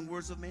enticing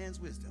words of man's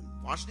wisdom.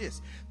 Watch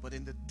this. But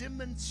in the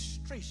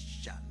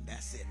demonstration,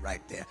 that's it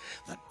right there,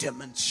 the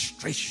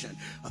demonstration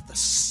of the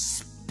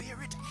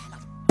Spirit and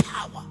of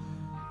power.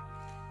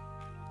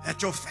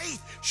 That your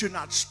faith should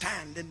not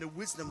stand in the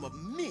wisdom of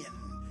men,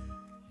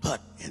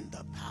 but in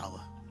the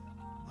power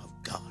of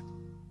God.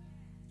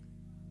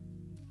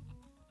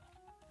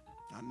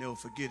 I'll never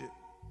forget it.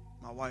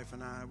 My wife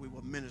and I, we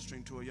were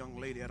ministering to a young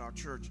lady at our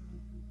church.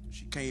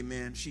 She came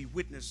in, she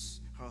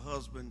witnessed her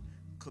husband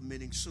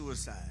committing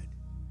suicide.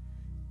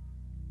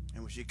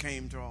 And when she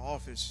came to our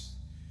office,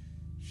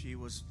 she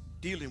was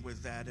dealing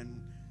with that,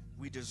 and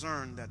we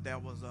discerned that there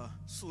was a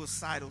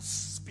suicidal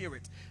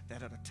spirit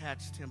that had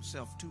attached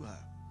himself to her.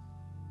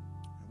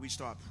 And we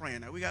started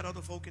praying. Now, we got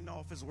other folk in the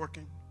office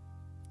working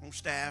on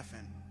staff,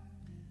 and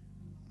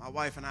my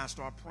wife and I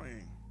start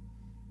praying.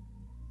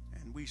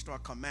 And we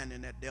start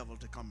commanding that devil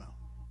to come out.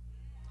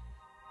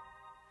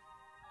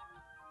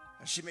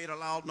 And she made a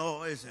loud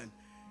noise, and,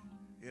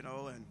 you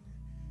know, and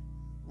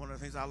one of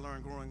the things I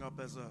learned growing up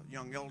as a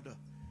young elder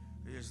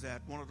is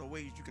that one of the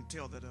ways you can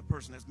tell that a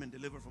person has been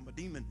delivered from a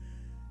demon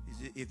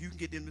is if you can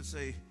get them to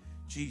say,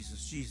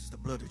 Jesus, Jesus, the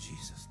blood of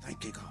Jesus.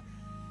 Thank you, God.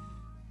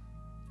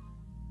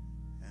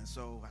 And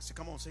so I said,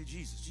 come on, say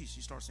Jesus, Jesus.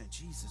 She started saying,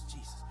 Jesus,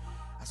 Jesus.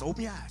 I said,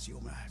 open your eyes. She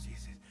opened my eyes. She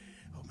said,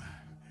 oh my.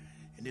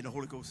 And then the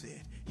Holy Ghost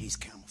said, he's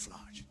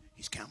camouflage.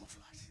 He's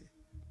camouflage.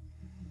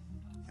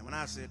 And when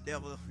I said,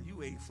 devil,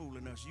 you ain't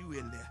fooling us. You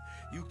in there.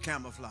 You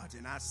camouflage.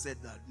 And I said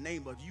the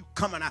name of you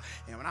coming out.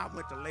 And when I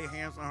went to lay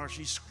hands on her,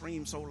 she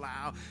screamed so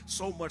loud,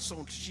 so much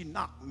so she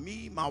knocked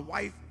me, my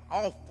wife,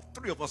 all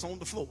three of us on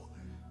the floor.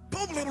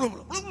 Blah, blah, blah,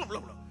 blah, blah, blah,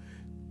 blah.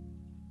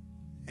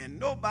 And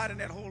nobody in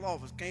that whole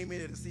office came in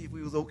here to see if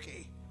we was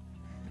okay.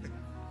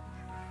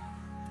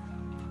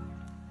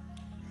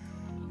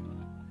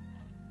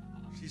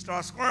 She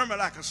started squirming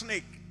like a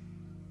snake.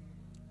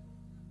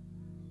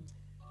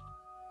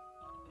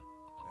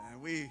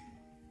 And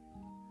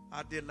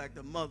I did like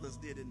the mothers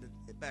did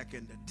back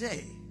in the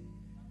day.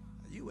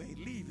 You ain't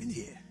leaving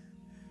here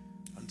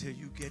until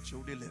you get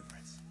your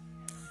deliverance.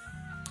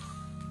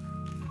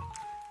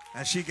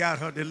 And she got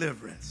her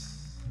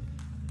deliverance.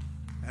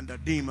 And the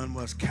demon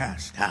was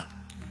cast out.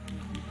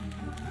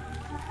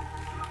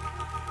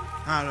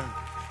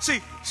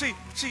 See,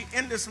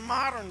 in this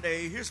modern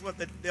day, here's what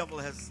the devil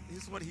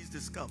here's what he's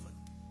discovered.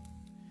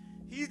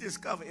 He's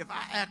discovered if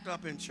I act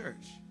up in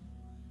church,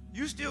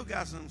 you still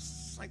got some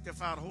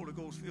sanctified Holy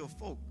Ghost filled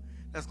folk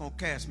that's going to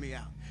cast me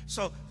out.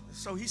 So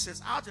he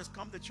says, I'll just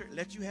come to church,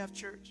 let you have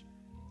church,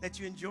 let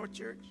you enjoy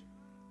church.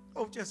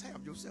 Oh, just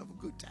have yourself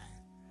a good time.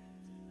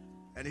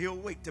 And he'll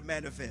wait to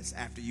manifest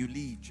after you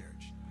leave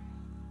church.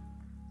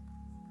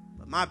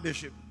 But my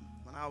bishop,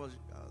 when I was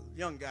a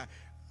young guy,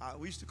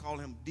 we used to call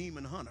him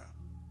Demon Hunter.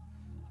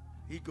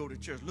 He'd go to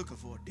church looking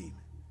for a demon.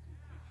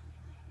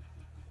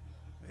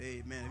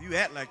 Amen. If you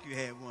act like you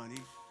had one,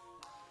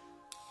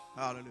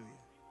 hallelujah.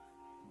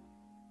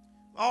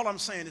 All I'm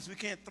saying is we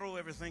can't throw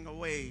everything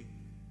away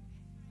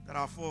that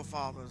our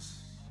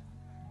forefathers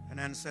and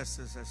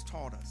ancestors has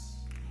taught us.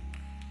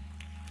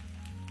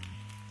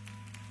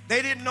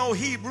 They didn't know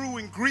Hebrew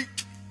and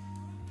Greek,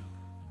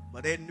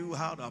 but they knew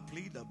how to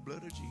plead the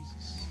blood of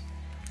Jesus.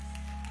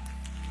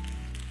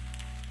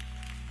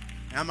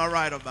 Am I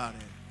right about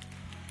it?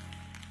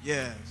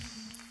 Yes.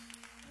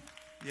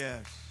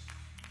 Yes.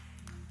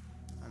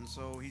 And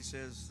so he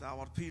says, thou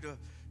art Peter,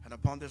 and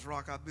upon this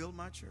rock I build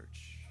my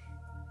church.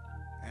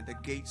 and the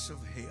gates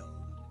of hell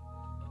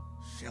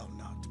shall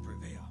not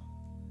prevail.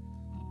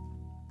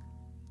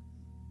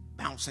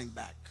 Bouncing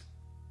back.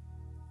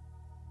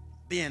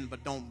 Bend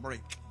but don't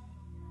break.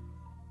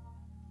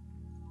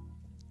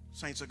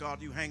 Saints of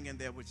God, you hang in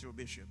there with your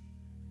bishop.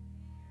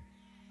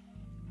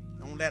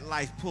 Don't let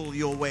life pull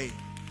you away.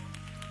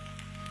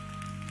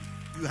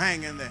 You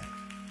hang in there.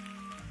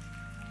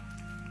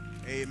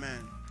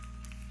 Amen.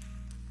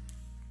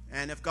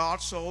 And if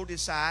God so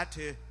decide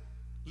to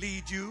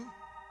lead you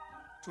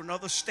to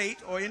another state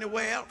or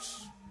anywhere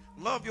else,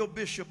 love your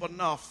bishop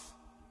enough.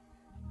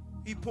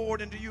 He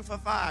poured into you for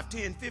 5,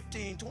 10,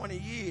 15, 20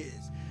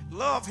 years.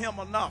 Love him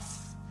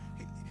enough.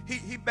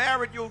 He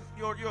buried your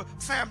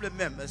family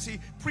members. He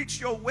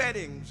preached your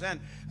weddings, and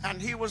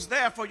he was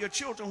there for your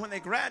children when they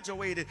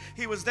graduated.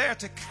 He was there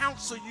to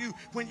counsel you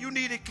when you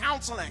needed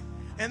counseling.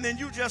 And then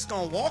you just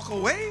gonna walk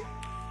away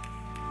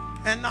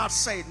and not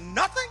say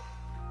nothing?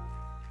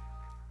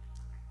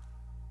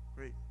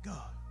 Great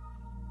God.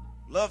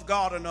 Love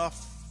God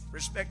enough,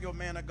 respect your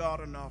man of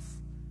God enough,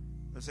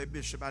 and say,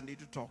 Bishop, I need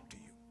to talk to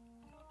you.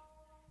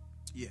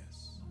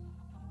 Yes.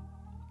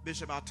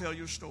 Bishop, I'll tell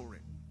you a story,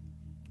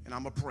 and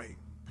I'm going to pray.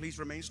 Please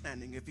remain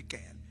standing if you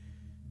can.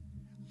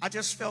 I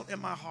just felt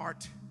in my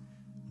heart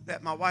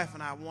that my wife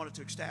and I wanted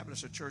to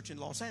establish a church in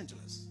Los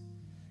Angeles,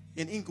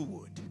 in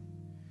Inglewood.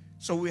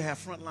 So we have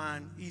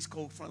frontline East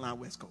Coast, frontline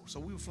West Coast. So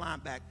we were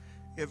flying back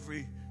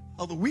every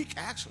other week,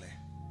 actually.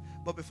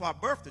 But before I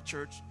birthed the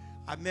church,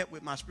 I met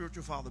with my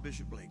spiritual father,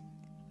 Bishop Blake.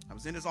 I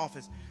was in his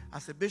office. I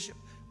said, Bishop,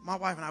 my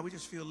wife and I, we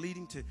just feel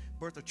leading to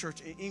birth a church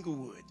in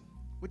Inglewood,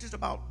 which is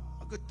about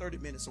a good 30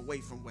 minutes away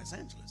from Los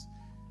Angeles.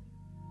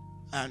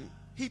 And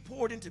he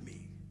poured into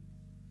me.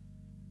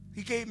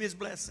 He gave me his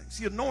blessings.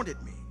 He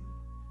anointed me.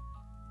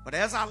 But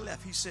as I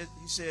left, he said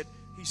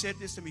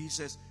this to me. He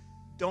says,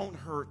 don't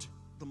hurt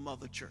the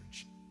mother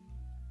church.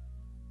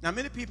 Now,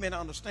 many people may not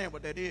understand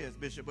what that is,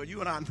 Bishop, but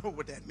you and I know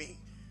what that means.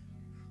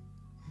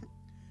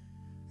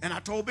 And I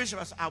told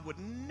Bishop, I said, I would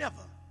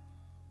never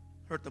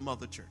hurt the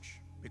mother church,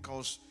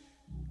 because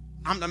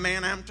I'm the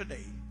man I am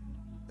today,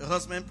 the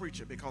husband and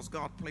preacher, because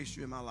God placed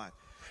you in my life.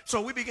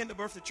 So we began to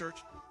birth the church,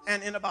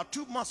 and in about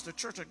 2 months, the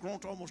church had grown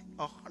to almost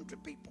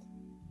 100 people.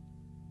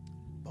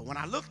 But when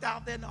I looked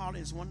out there in the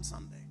audience one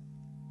Sunday,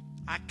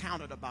 I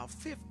counted about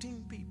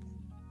 15 people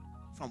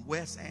from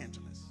Los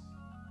Angeles.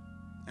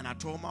 And I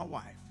told my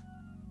wife,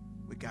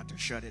 we got to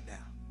shut it down.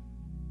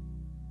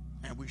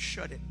 And we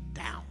shut it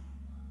down.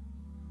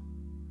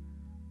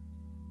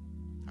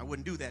 I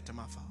wouldn't do that to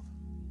my father.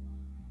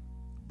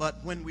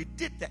 But when we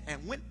did that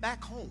and went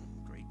back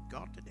home, great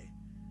God today,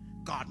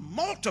 God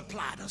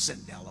multiplied us in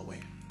Delaware.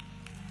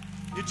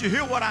 Did you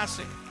hear what I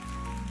said?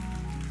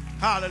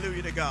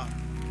 Hallelujah to God.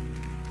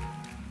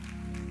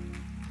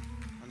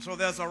 And so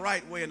there's a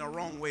right way and a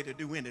wrong way to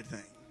do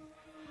anything.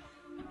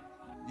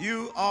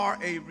 You are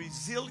a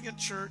resilient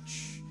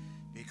church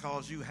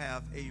because you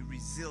have a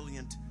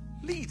resilient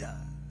leader.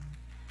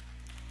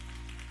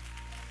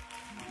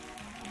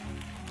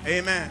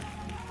 Amen.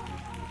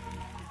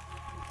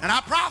 And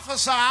I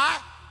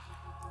prophesy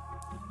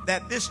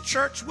that this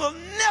church will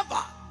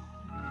never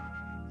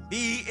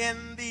be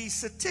in the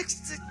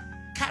statistic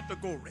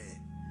category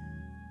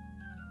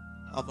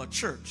of a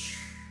church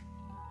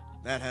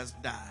that has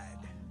died.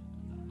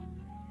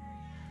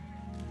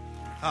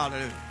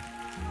 Hallelujah.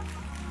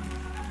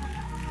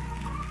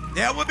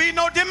 There will be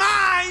no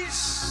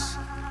demise.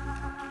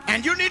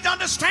 And you need to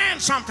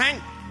understand something,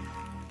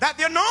 that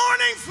the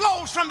anointing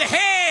flows from the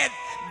head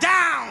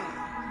down.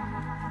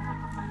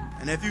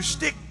 And if you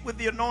stick with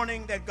the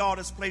anointing that God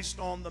has placed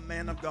on the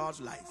man of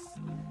God's life,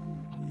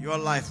 your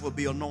life will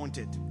be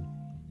anointed.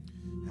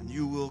 And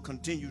you will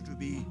continue to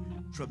be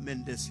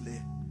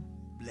tremendously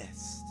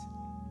blessed.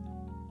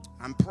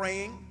 I'm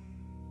praying,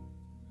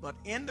 but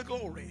in the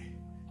glory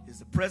is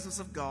the presence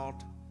of God,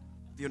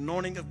 the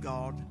anointing of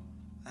God,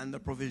 and the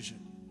provision.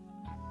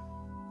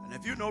 And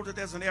if you know that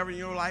there's an area in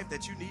your life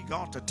that you need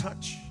God to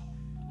touch,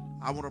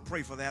 I want to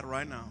pray for that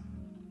right now.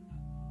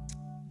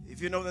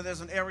 If you know that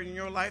there's an area in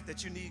your life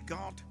that you need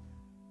God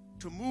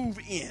to move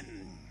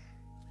in,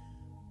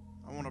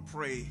 I want to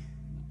pray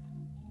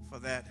for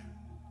that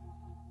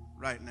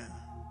right now.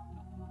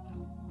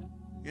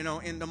 You know,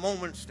 in the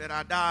moments that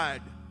I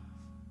died,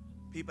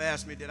 people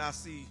asked me, did I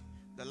see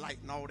the light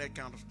and all that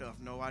kind of stuff?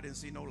 No, I didn't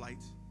see no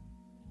lights.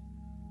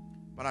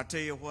 But I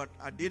tell you what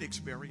I did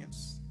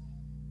experience.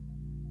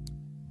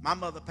 My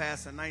mother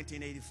passed in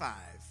 1985.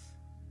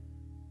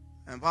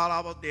 And while I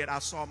was dead, I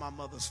saw my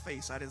mother's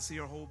face. I didn't see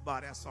her whole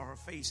body. I saw her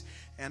face.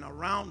 And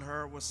around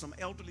her was some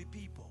elderly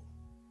people.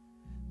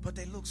 But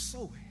they looked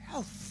so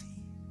healthy.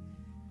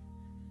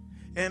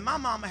 And my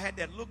mama had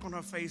that look on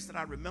her face that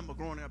I remember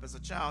growing up as a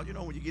child. You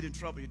know, when you get in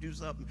trouble, you do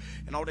something,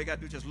 and all they got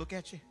to do is just look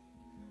at you.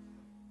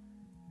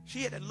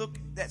 She had that look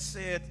that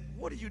said,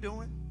 what are you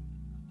doing?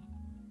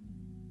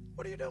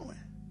 What are you doing?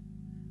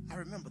 I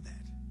remember that.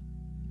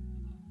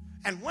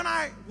 And when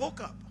I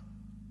woke up,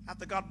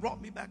 after God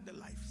brought me back to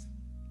life,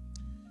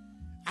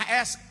 I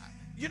asked,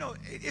 you know,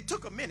 it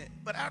took a minute,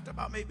 but after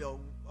about maybe a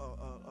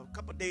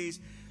couple of days,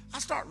 I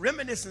start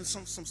reminiscing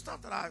some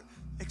stuff that I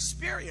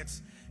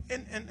experienced.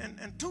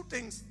 And two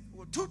things.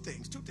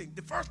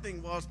 The first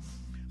thing was,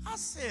 I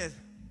said,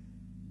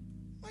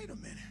 wait a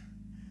minute.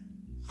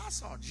 I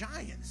saw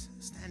giants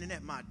standing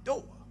at my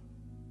door.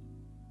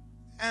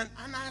 And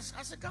I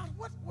said, God,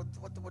 what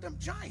were them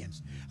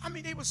giants? I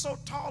mean, they were so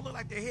tall, looked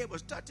like their head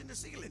was touching the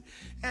ceiling.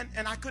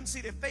 And I couldn't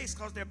see their face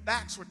because their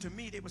backs were to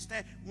me. They were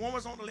standing, one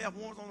was on the left,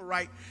 one was on the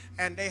right.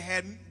 And they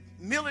had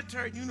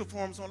military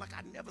uniforms on like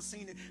I'd never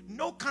seen it.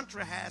 No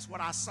country has what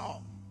I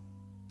saw.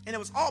 And it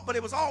was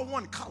all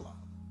one color.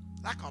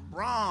 Like a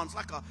bronze,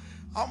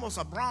 almost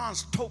a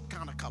bronze taupe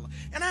kind of color.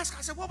 And I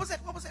said, what was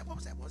that? What was that? What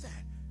was that? What was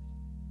that?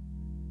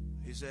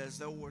 He says,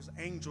 there was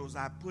angels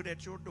I put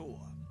at your door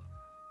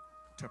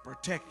to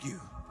protect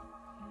you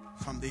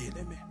from the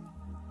enemy.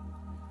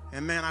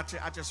 And man, I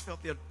just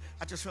felt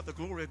the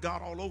glory of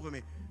God all over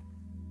me.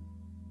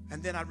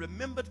 And then I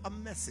remembered a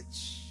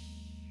message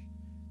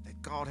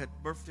that God had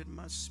birthed in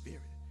my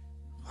spirit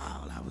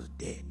while I was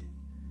dead.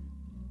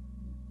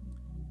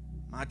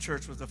 My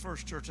church was the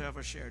first church I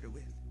ever shared it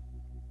with.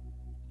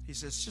 He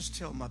says, just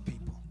tell my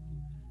people.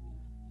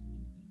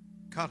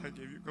 God, I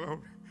give you glory.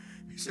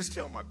 He says,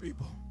 tell my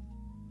people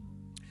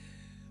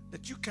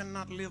that you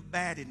cannot live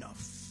bad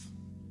enough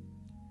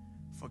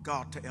for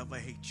God to ever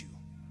hate you.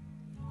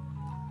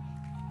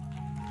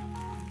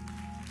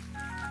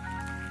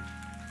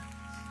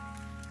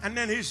 And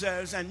then he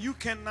says, and you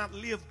cannot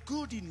live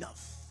good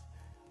enough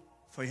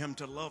for him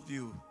to love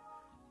you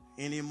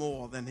any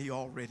more than he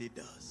already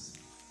does.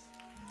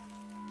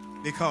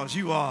 Because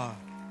you are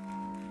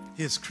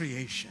his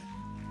creation.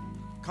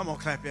 Come on,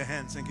 clap your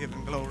hands and give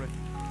him glory.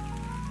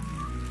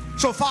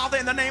 So, Father,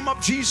 in the name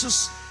of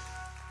Jesus,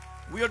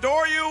 we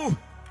adore you.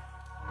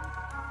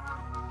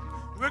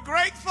 We're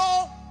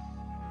grateful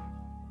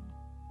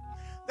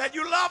that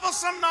you love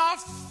us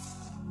enough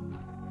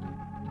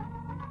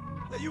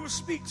that you will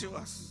speak to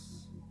us.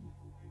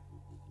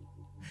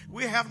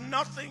 We have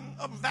nothing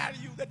of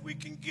value that we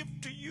can give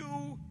to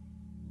you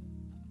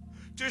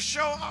to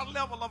show our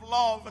level of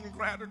love and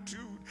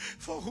gratitude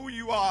for who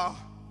you are.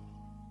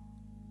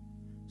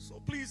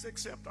 So please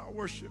accept our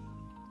worship,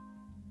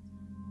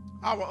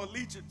 our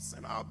allegiance,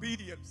 and our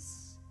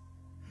obedience.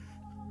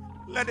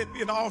 Let it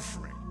be an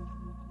offering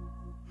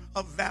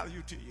of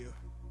value to you.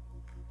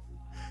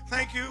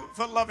 Thank you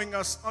for loving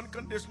us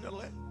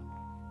unconditionally.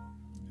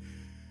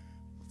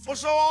 For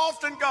so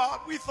often, God,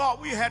 we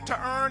thought we had to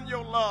earn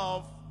your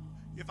love.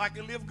 If I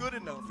can live good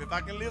enough, if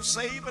I can live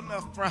saved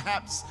enough,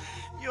 perhaps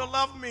you'll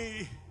love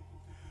me.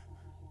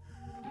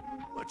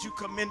 But you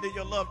commended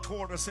your love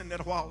toward us in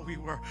that while we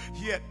were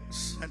yet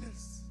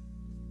sinners,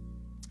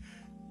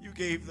 you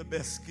gave the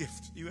best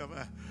gift you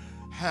ever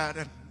had,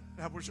 and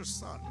that was your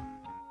son.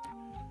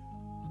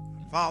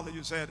 Father,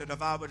 you said that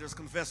if I would just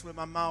confess with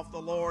my mouth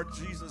the Lord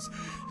Jesus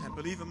and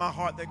believe in my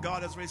heart that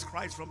God has raised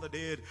Christ from the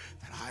dead,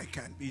 that I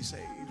can be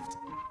saved.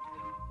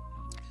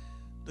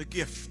 The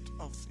gift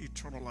of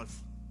eternal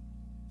life.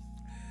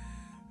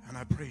 And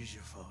I praise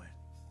you for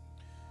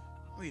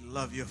it. We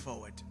love you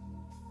for it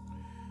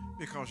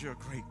because you're a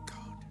great God.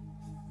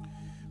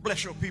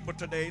 Bless your people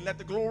today. Let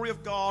the glory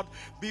of God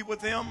be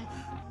with them,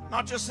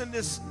 not just in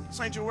this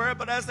sanctuary,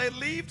 but as they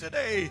leave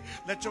today,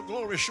 let your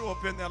glory show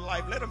up in their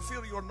life. Let them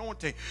feel your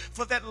anointing.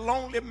 For that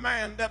lonely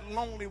man, that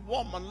lonely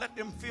woman, let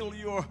them feel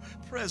your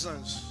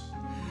presence.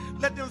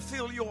 Let them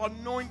feel your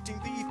anointing,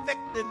 the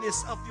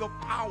effectiveness of your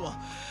power,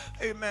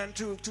 amen,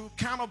 to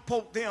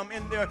catapult them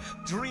in their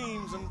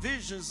dreams and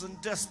visions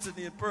and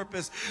destiny and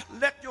purpose.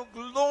 Let your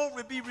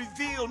glory be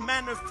revealed,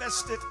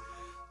 manifested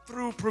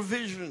through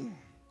provision.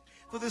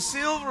 For the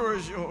silver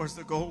is yours,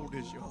 the gold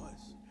is yours.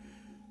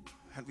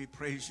 And we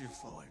praise you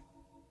for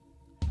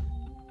it.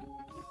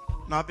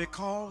 Not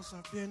because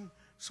I've been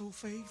so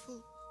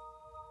faithful.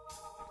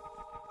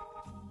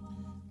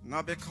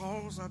 Not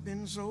because I've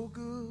been so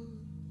good.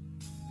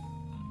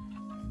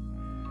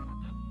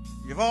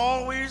 You've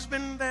always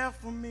been there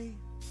for me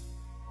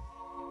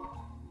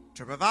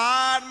to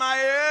provide my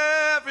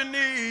every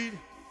need.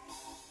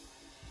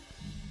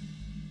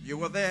 You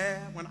were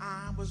there when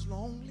I was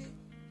lonely.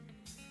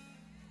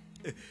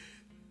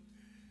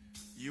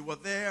 You were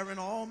there in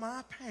all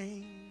my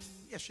pain.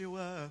 Yes, you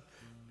were.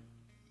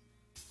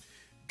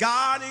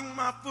 Guiding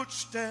my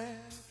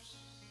footsteps.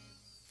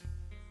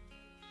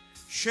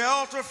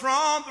 Shelter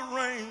from the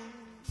rain.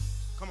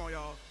 Come on,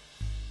 y'all.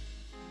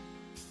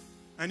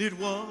 And it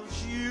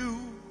was you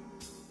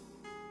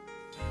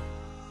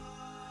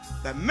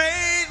that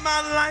made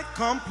my life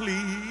complete.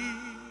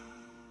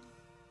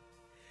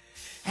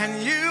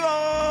 And you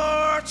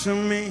are to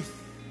me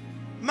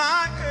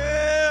my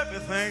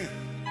everything.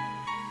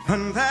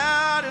 And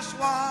that is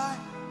why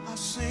I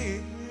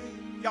sing.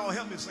 Y'all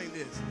help me sing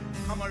this.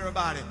 Come on,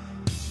 everybody.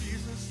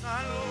 Jesus,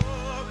 I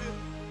love you.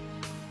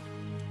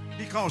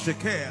 Because you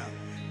care.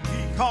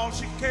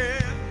 Because you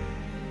care.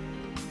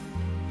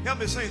 Help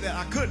me say that.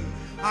 I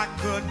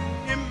couldn't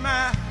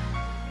imagine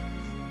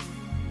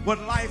what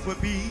life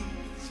would be.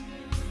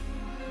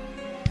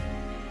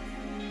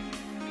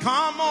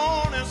 Come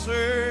on and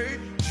say,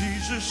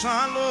 Jesus,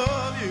 I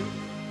love you.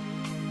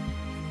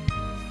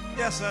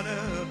 Yes, I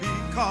do,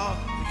 because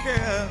you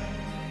care.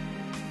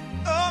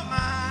 Oh,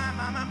 my,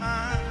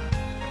 I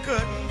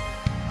couldn't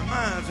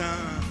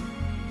imagine.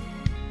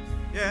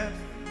 Yeah,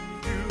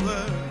 you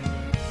were.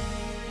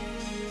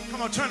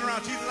 Come on, turn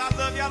around. Jesus, I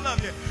love you, I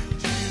love you.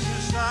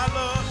 Jesus, I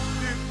love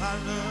you, I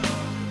love you.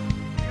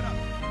 Get up.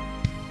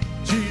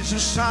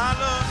 Jesus, I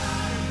love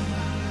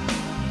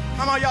you.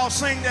 Come on, y'all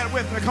sing that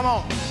with me, come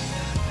on.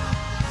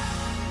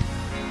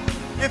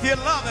 If you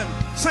love him,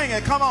 sing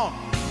it, come on.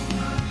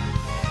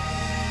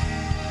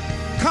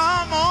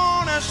 Come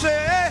on and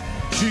say,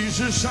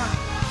 Jesus, I.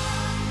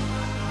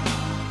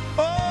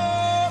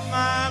 Oh,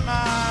 my,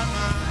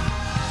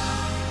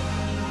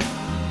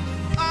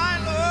 I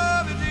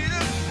love you,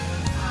 Jesus.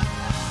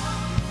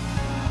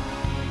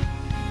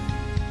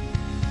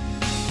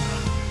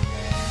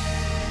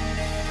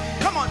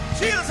 Come on,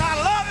 Jesus, I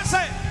love you,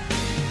 say.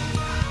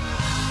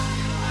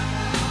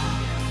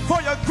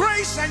 For your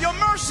grace and your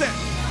mercy.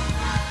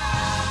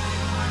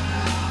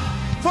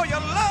 For your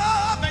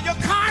love and your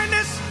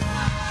kindness.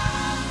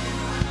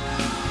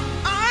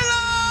 I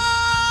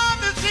love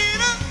you,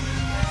 Jesus.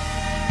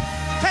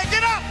 Take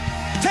it up.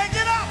 Take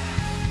it up.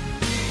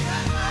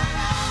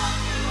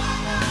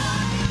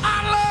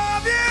 I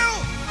love you.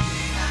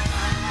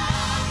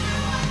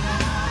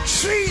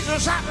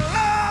 Jesus, I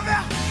love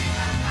you.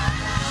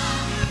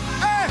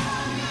 Hey,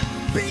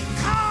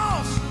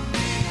 because.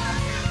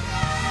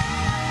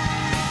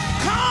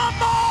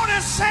 Come on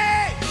and say.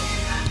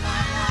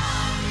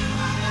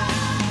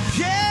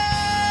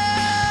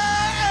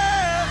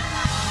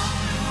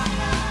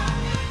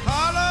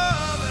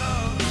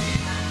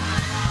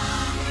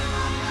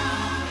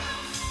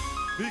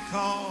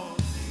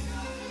 Because